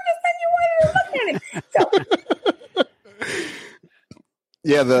gorgeous and you wanted to look at him. So.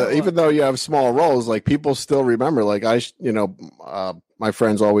 Yeah, even though you have small roles, like people still remember. Like my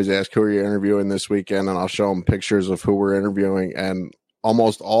friends always ask, "Who are you interviewing this weekend?" And I'll show them pictures of who we're interviewing, and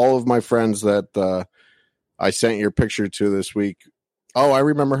almost all of my friends that I sent your picture to this week. Oh, I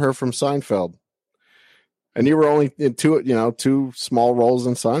remember her from Seinfeld, and you were only in two small roles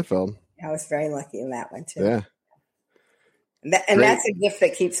in Seinfeld. I was very lucky in that one too. Yeah. And that's a gift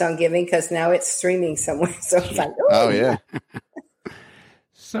that keeps on giving because now it's streaming somewhere. So it's like, oh yeah.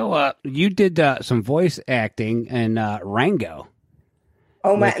 So you did some voice acting in Rango.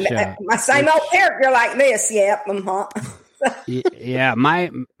 Oh, my same old character like this. Yep. Yeah,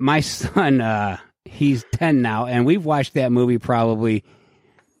 my son, he's 10 now, and we've watched that movie probably,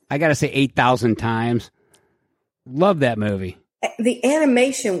 I got to say 8,000 times. Love that movie. The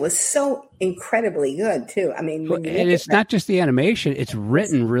animation was so incredibly good too. I mean, and it's not just the animation; it's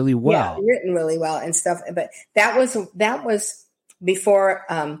written really well. Yeah, written really well and stuff. But that was before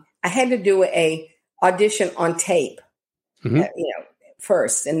I had to do a audition on tape,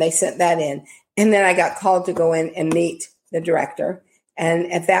 first, and they sent that in, and then I got called to go in and meet the director.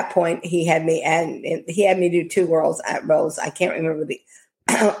 And at that point, he had me do 2 roles. I can't remember the.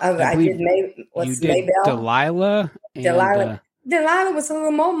 I did Maybelle, Delilah was a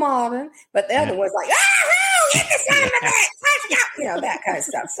little more modern, but the other was like, get the sound of that, that kind of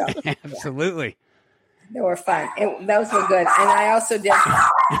stuff. So absolutely, they were fun. Those were good, and I also did.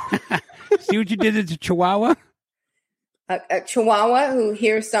 See what you did to Chihuahua? A Chihuahua who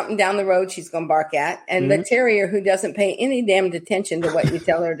hears something down the road, she's going to bark at, and the terrier who doesn't pay any damned attention to what you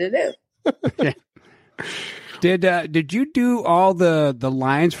tell her to do. Did you do all the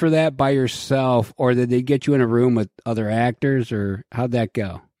lines for that by yourself, or did they get you in a room with other actors, or how'd that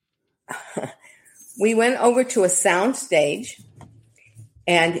go? We went over to a sound stage,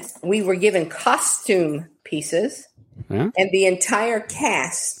 and we were given costume pieces, and the entire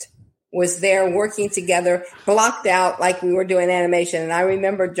cast was there working together, blocked out like we were doing animation. And I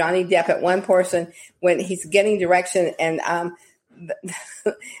remember Johnny Depp at one portion when he's getting direction, and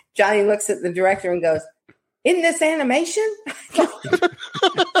Johnny looks at the director and goes, "Isn't this animation?" Yeah,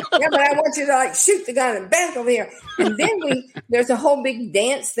 but I want you to shoot the gun and back over here. And then there's a whole big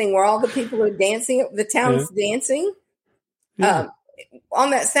dance thing where all the people are dancing. The town's dancing. On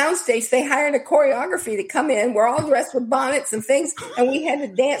that soundstage, they hired a choreography to come in. We're all dressed with bonnets and things, and we had to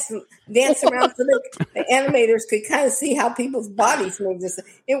dance around so the animators could kind of see how people's bodies moved.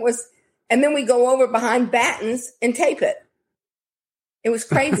 It was, and then we go over behind battens and tape it. It was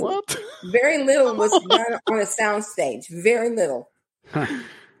crazy. What? Very little was done on a soundstage. Very little.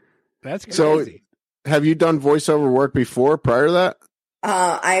 That's crazy. So, have you done voiceover work before, prior to that?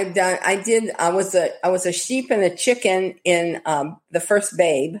 I was a sheep and a chicken in the first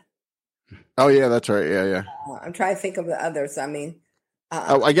Babe. Oh yeah, that's right. Yeah. I'm trying to think of the others. I mean,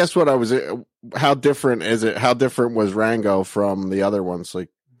 I guess how different is it? How different was Rango from the other ones? Like,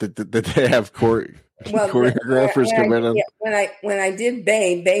 did they have choreographers come in? When I did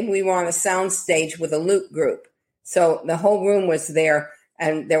Babe, we were on a sound stage with a loop group. So the whole room was there,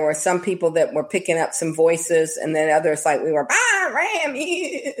 and there were some people that were picking up some voices, and then others like we were, ram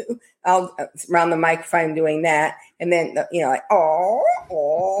you, all around the microphone doing that. And then, like,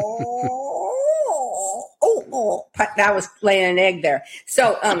 that was laying an egg there.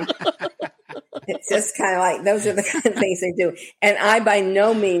 So it's just kind of like, those are the kind of things they do. And I by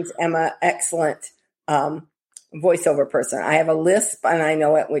no means am an excellent voiceover person. I have a lisp, and I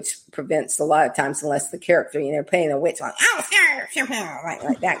know it, which prevents a lot of times, unless the character, playing a witch, like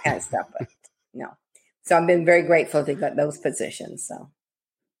that kind of stuff. But no. So I've been very grateful to get those positions. So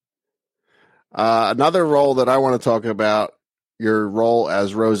another role that I want to talk about, your role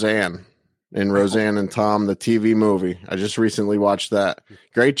as Roseanne in Roseanne and Tom, the TV movie. I just recently watched that.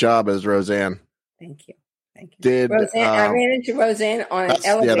 Great job as Roseanne. Thank you. I ran into Roseanne on an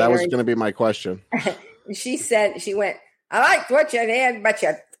elevator. Yeah, that was going to be my question. She went, "I liked what you did, but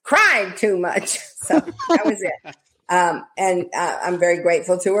you cried too much." So that was it. And I'm very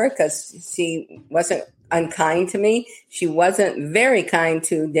grateful to her because she wasn't unkind to me. She wasn't very kind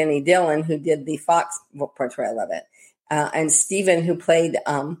to Denny Dillon, who did the Fox portrayal of it. And Stephen, who played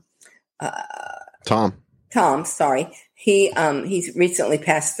Tom, sorry. He's recently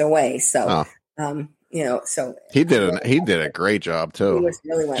passed away. So, so he did a great job too. He was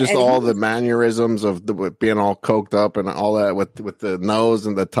really well. Just all the mannerisms of being all coked up and all that with the nose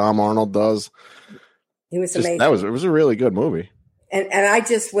and that Tom Arnold does. He was amazing. It was a really good movie. And I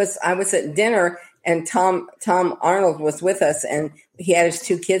was at dinner, and Tom Arnold was with us, and he had his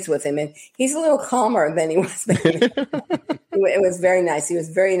 2 kids with him, and he's a little calmer than he was then. It was very nice. He was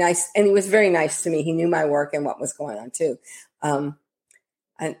very nice, and he was very nice to me. He knew my work and what was going on too. And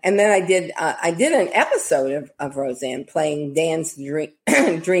then I did an episode of Roseanne playing Dan's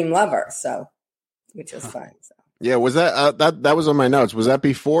dream lover, which was fun. So. Yeah, was that that was on my notes? Was that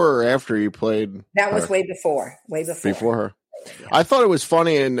before or after you played? That was way before. Before her. Yeah. I thought it was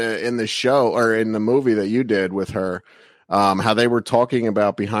funny in the show or in the movie that you did with her, how they were talking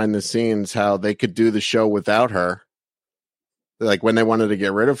about behind the scenes how they could do the show without her, like when they wanted to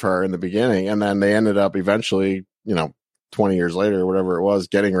get rid of her in the beginning, and then they ended up eventually, 20 years later or whatever it was,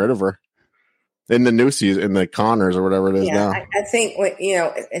 getting rid of her. in the new season, in the Connors or whatever it is now. I think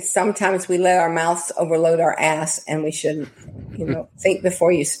sometimes we let our mouths overload our ass, and we shouldn't. Think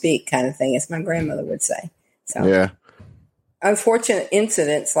before you speak, kind of thing, as my grandmother would say. So yeah. Unfortunate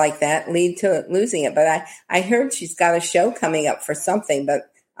incidents like that lead to losing it. But I heard she's got a show coming up for something,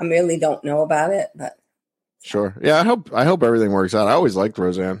 but I really don't know about it. But sure, yeah. I hope everything works out. I always liked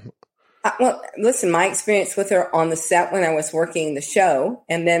Roseanne. Well, listen, my experience with her on the set when I was working the show,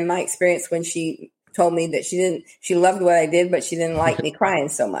 and then my experience when she told me that she loved what I did, but she didn't like me crying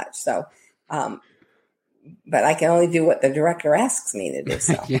so much. So, but I can only do what the director asks me to do.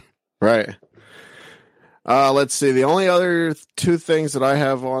 So, Yeah. Right. Let's see. The only other two things that I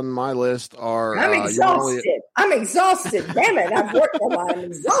have on my list are I'm exhausted. I'm exhausted. Damn it. I've worked a lot. I'm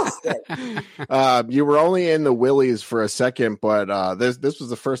exhausted. You were only in the Willies for a second, but this was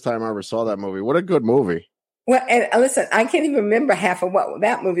the first time I ever saw that movie. What a good movie. Well, and listen, I can't even remember half of what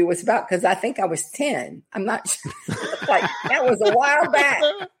that movie was about because I think I was 10. I'm not sure. Like, that was a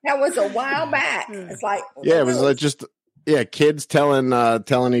while back. It's like, yeah, it was like just kids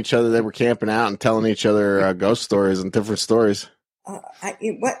telling each other they were camping out and telling each other ghost stories and different stories.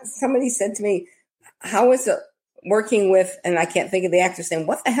 What somebody said to me, how was it working with, and I can't think of the actor saying,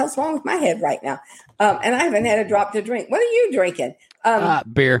 what the hell's wrong with my head right now? And I haven't had a drop to drink. What are you drinking?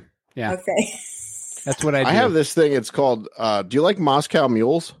 Beer. Yeah. Okay. That's what I do. I have this thing. It's called, do you like Moscow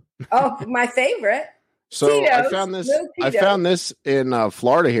Mules? Oh, my favorite. So Tito's, I found this in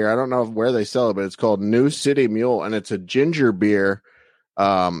Florida here. I don't know where they sell it, but it's called New City Mule, and it's a ginger beer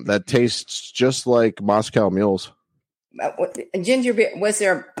that tastes just like Moscow Mules. Ginger beer. Was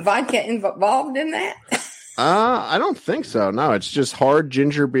there vodka involved in that? I don't think so. No, it's just hard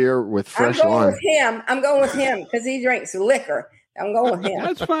ginger beer with fresh lime. I'm going with him because he drinks liquor. I'm going with him.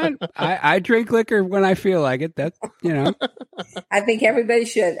 That's fine. I drink liquor when I feel like it. That's, I think everybody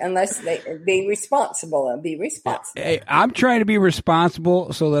should, unless they be responsible and be responsible. Hey, I'm trying to be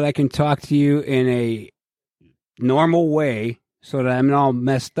responsible so that I can talk to you in a normal way so that I'm not all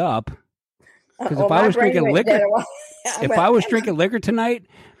messed up. Because if I was drinking liquor, drinking liquor tonight,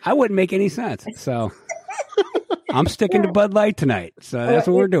 I wouldn't make any sense. So I'm sticking to Bud Light tonight. So that's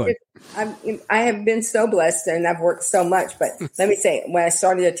what we're doing. I have been so blessed and I've worked so much. But let me say, when I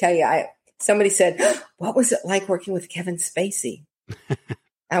started to tell you, somebody said, what was it like working with Kevin Spacey?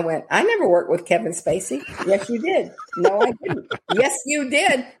 I went, I never worked with Kevin Spacey. Yes, you did. No, I didn't. Yes, you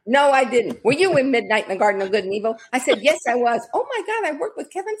did. No, I didn't. Were you in Midnight in the Garden of Good and Evil? I said, yes, I was. Oh my God, I worked with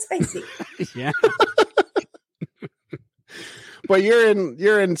Kevin Spacey. Yeah. But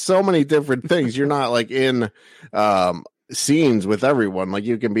you're in so many different things. You're not like in scenes with everyone. Like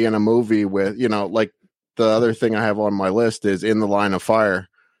you can be in a movie with, like the other thing I have on my list is In the Line of Fire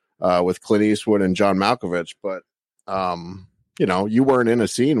with Clint Eastwood and John Malkovich. But you weren't in a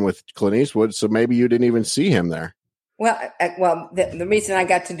scene with Clint Eastwood, so maybe you didn't even see him there. Well, the reason I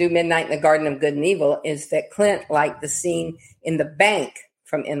got to do Midnight in the Garden of Good and Evil is that Clint liked the scene in the bank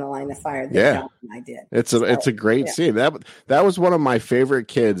from In the Line of Fire. John and I did. It's a great scene. That was one of my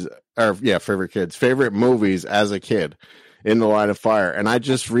favorite favorite movies as a kid, In the Line of Fire. And I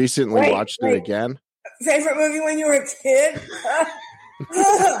just recently watched it again. Favorite movie when you were a kid?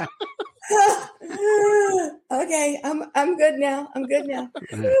 Okay, I'm good now.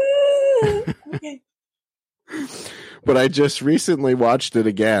 Okay. But I just recently watched it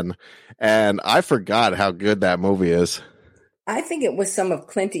again, and I forgot how good that movie is. I think it was some of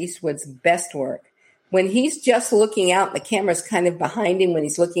Clint Eastwood's best work. When he's just looking out, the camera's kind of behind him when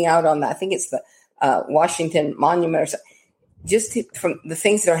he's looking out on I think it's the Washington Monument or something. Just from the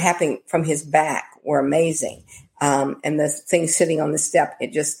things that are happening from his back were amazing. And the thing sitting on the step,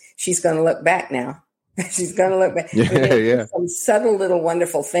 she's going to look back now. She's going to look back. Yeah. Some subtle little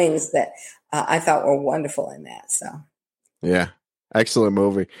wonderful things that I thought were wonderful in that. So, yeah. Excellent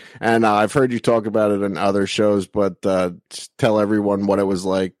movie. And I've heard you talk about it in other shows, but just tell everyone what it was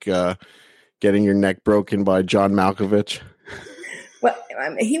like getting your neck broken by John Malkovich. Well,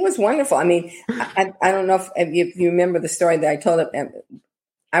 he was wonderful. I mean, I don't know if you remember the story that I told.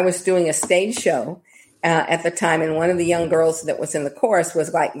 I was doing a stage show at the time, and one of the young girls that was in the chorus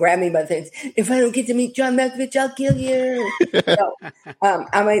was like grabbing me by the face. If I don't get to meet John Malkovich, I'll kill you.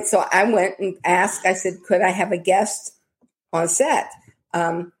 So I went and asked. I said, could I have a guest on set?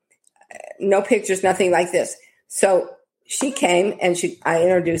 No pictures, nothing like this. So she came and I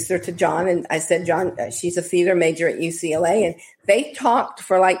introduced her to John, and I said, John, she's a theater major at UCLA. And they talked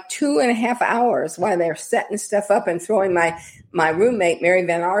for like 2.5 hours while they were setting stuff up and throwing my roommate, Mary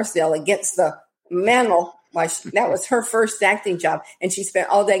Van Arsdale, against the mantle. That was her first acting job. And she spent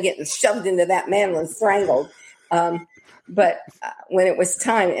all day getting shoved into that mantle and strangled. But when it was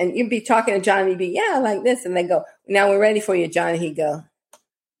time, and you'd be talking to John, and he'd be, yeah, like this. And they go, now we're ready for you, John. And he'd go,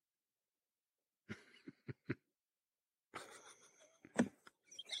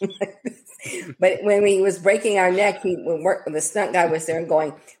 but when he was breaking our neck, the stunt guy was there and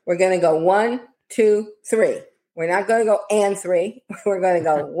going, we're going to go 1, 2, 3. We're not going to go and 3. We're going to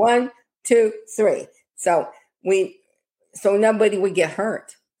go 1, 2, 3. So nobody would get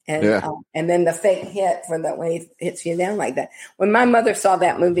hurt. And and then the fake hit for that when he hits you down like that. When my mother saw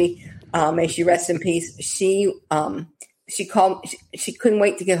that movie, may she rest in peace, she called. She couldn't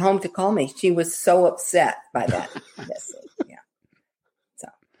wait to get home to call me. She was so upset by that.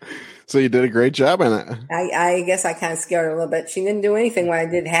 So you did a great job in it. I guess I kind of scared her a little bit. She didn't do anything when I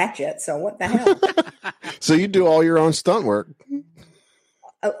did Hatchet. So what the hell? So you do all your own stunt work.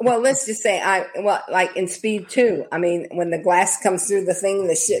 Well, let's just say like in Speed 2. I mean, when the glass comes through the thing,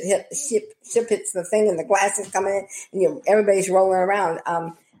 the ship hits the thing, and the glass is coming in, and everybody's rolling around.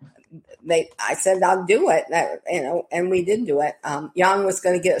 I said I'll do it, and we did do it. Jan was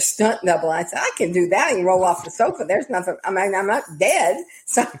going to get a stunt double. I said I can do that. I can roll off the sofa. There's nothing. I mean, I'm not dead,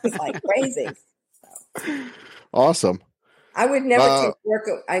 so it's like crazy. So. Awesome. I would never take work.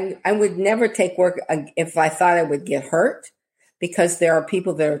 I would never take work if I thought I would get hurt, because there are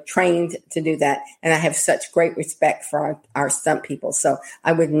people that are trained to do that, and I have such great respect for our stunt people. So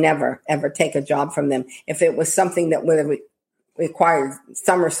I would never ever take a job from them if it was something that would have required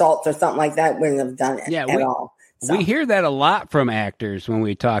somersaults or something like that. Wouldn't have done it at all. So. We hear that a lot from actors when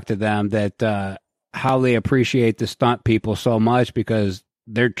we talk to them, that how they appreciate the stunt people so much because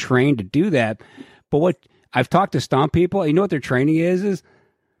they're trained to do that. But what I've talked to stunt people, you know what their training is,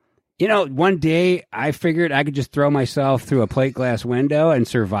 one day I figured I could just throw myself through a plate glass window and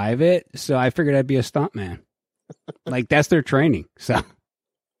survive it. So I figured I'd be a stunt man. Like, that's their training. So.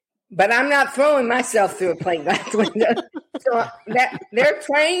 But I'm not throwing myself through a plate glass window. So they're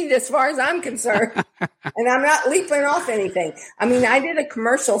trained as far as I'm concerned. And I'm not leaping off anything. I mean, I did a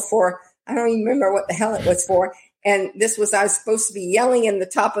commercial for, I don't even remember what the hell it was for. And I was supposed to be yelling in the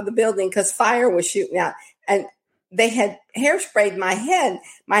top of the building because fire was shooting out. And they had hairsprayed my head.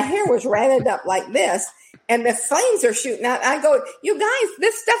 My hair was ratted up like this. And the flames are shooting out. I go, you guys,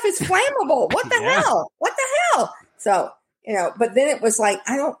 this stuff is flammable. What the hell? What the hell? So, but then it was like,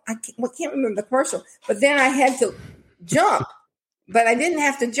 I can't remember the commercial, but then I had to jump, but I didn't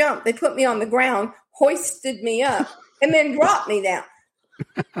have to jump. They put me on the ground, hoisted me up, and then dropped me down.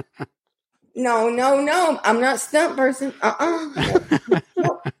 No. I'm not a stunt person.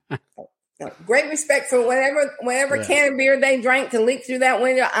 No. Great respect for whatever can of beer they drank to leak through that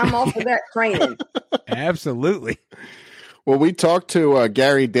window. I'm all for that training. Absolutely. Well, we talked to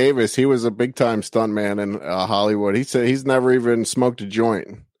Gary Davis. He was a big time stuntman in Hollywood. He said he's never even smoked a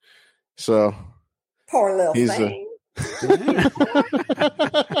joint. So poor little thing.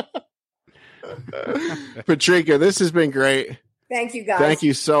 Patrika, this has been great. Thank you, guys. Thank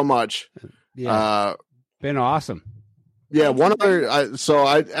you so much. Yeah, been awesome. Yeah, one other.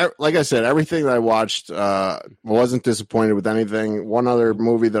 Like I said, everything that I watched, wasn't disappointed with anything. One other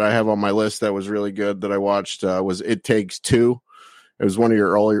movie that I have on my list that was really good that I watched was It Takes Two. It was one of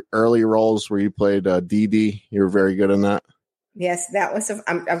your early roles where you played Dee Dee. You were very good in that. Yes, that was.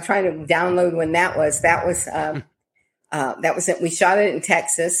 I'm trying to download when that was. That was it. We shot it in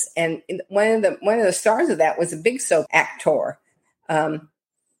Texas, and one of the stars of that was a big soap actor.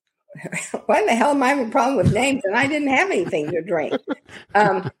 Why the hell am I having a problem with names? And I didn't have anything to drink.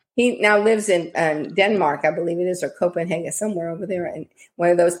 He now lives in Denmark, I believe it is, or Copenhagen, somewhere over there, in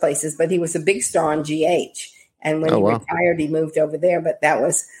one of those places. But he was a big star on GH, and when he retired, he moved over there. But that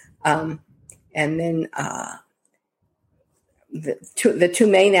was, and then the two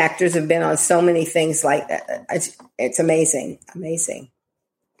main actors have been on so many things like that. It's amazing.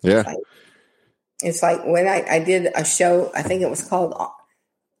 Yeah, it's like when I did a show. I think it was called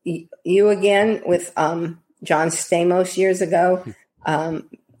You Again with John Stamos years ago,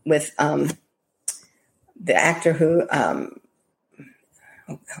 with the actor who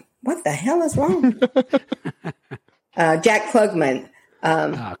what the hell is wrong? Jack Klugman.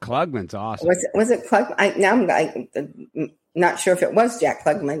 Klugman's awesome. Was it Klugman? I'm not sure if it was Jack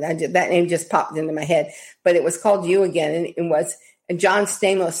Klugman. That name just popped into my head, but it was called You Again, and it was. And John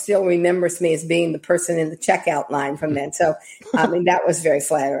Stamos still remembers me as being the person in the checkout line from then. So, I mean, that was very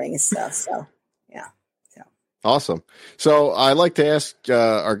flattering and stuff. So, yeah. Awesome. So I'd like to ask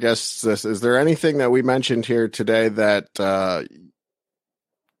our guests this. Is there anything that we mentioned here today that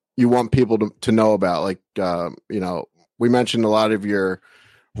you want people to know about? Like, we mentioned a lot of your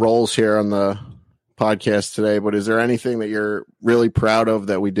roles here on the podcast today, but is there anything that you're really proud of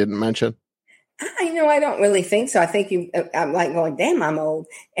that we didn't mention? I don't really think so. I think I'm like going, damn, I'm old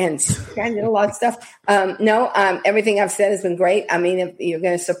and I did a lot of stuff. Everything I've said has been great. I mean, if you're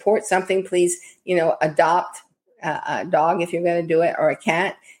going to support something, please, adopt a dog if you're going to do it, or a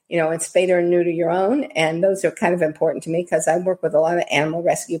cat, and spay or neuter your own. And those are kind of important to me because I work with a lot of animal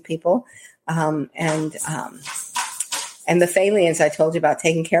rescue people. And the Phalians I told you about,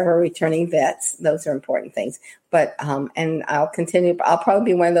 taking care of our returning vets. Those are important things. But, and I'll continue. I'll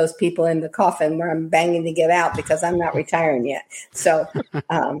probably be one of those people in the coffin where I'm banging to get out because I'm not retiring yet. So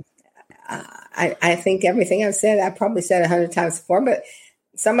I think everything I've said, I've probably said 100 times before, but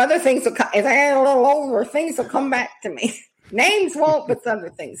some other things will come. If I get a little older, things will come back to me. Names won't, but some other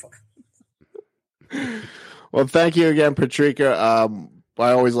things will come. Well, thank you again, Patrika.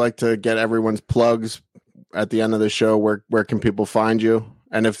 I always like to get everyone's plugs at the end of the show. Where can people find you?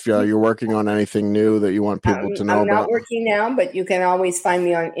 And if you're working on anything new that you want people to know about. I'm not working now, but you can always find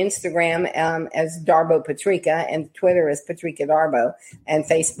me on Instagram as Darbo Patrika, and Twitter is Patrika Darbo, and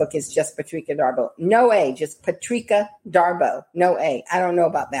Facebook is just Patrika Darbo. No A, just Patrika Darbo. No A. I don't know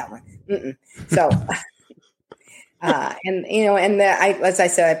about that one. So, as I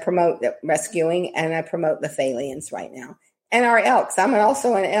said, I promote rescuing, and I promote the Phalians right now, and our elks. I'm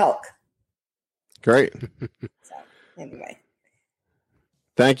also an elk. Great. So, anyway.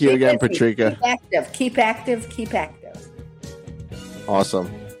 Thank you again, Patrika. Keep active. Awesome.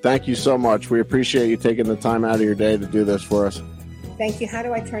 Thank you so much. We appreciate you taking the time out of your day to do this for us. Thank you. How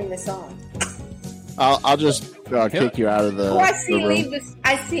do I turn this on? I'll just kick you out of the room. I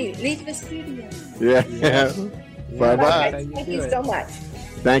see. Leave the studio. Yeah. Bye-bye. Thank you so much.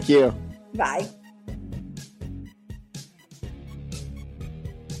 Thank you. Bye.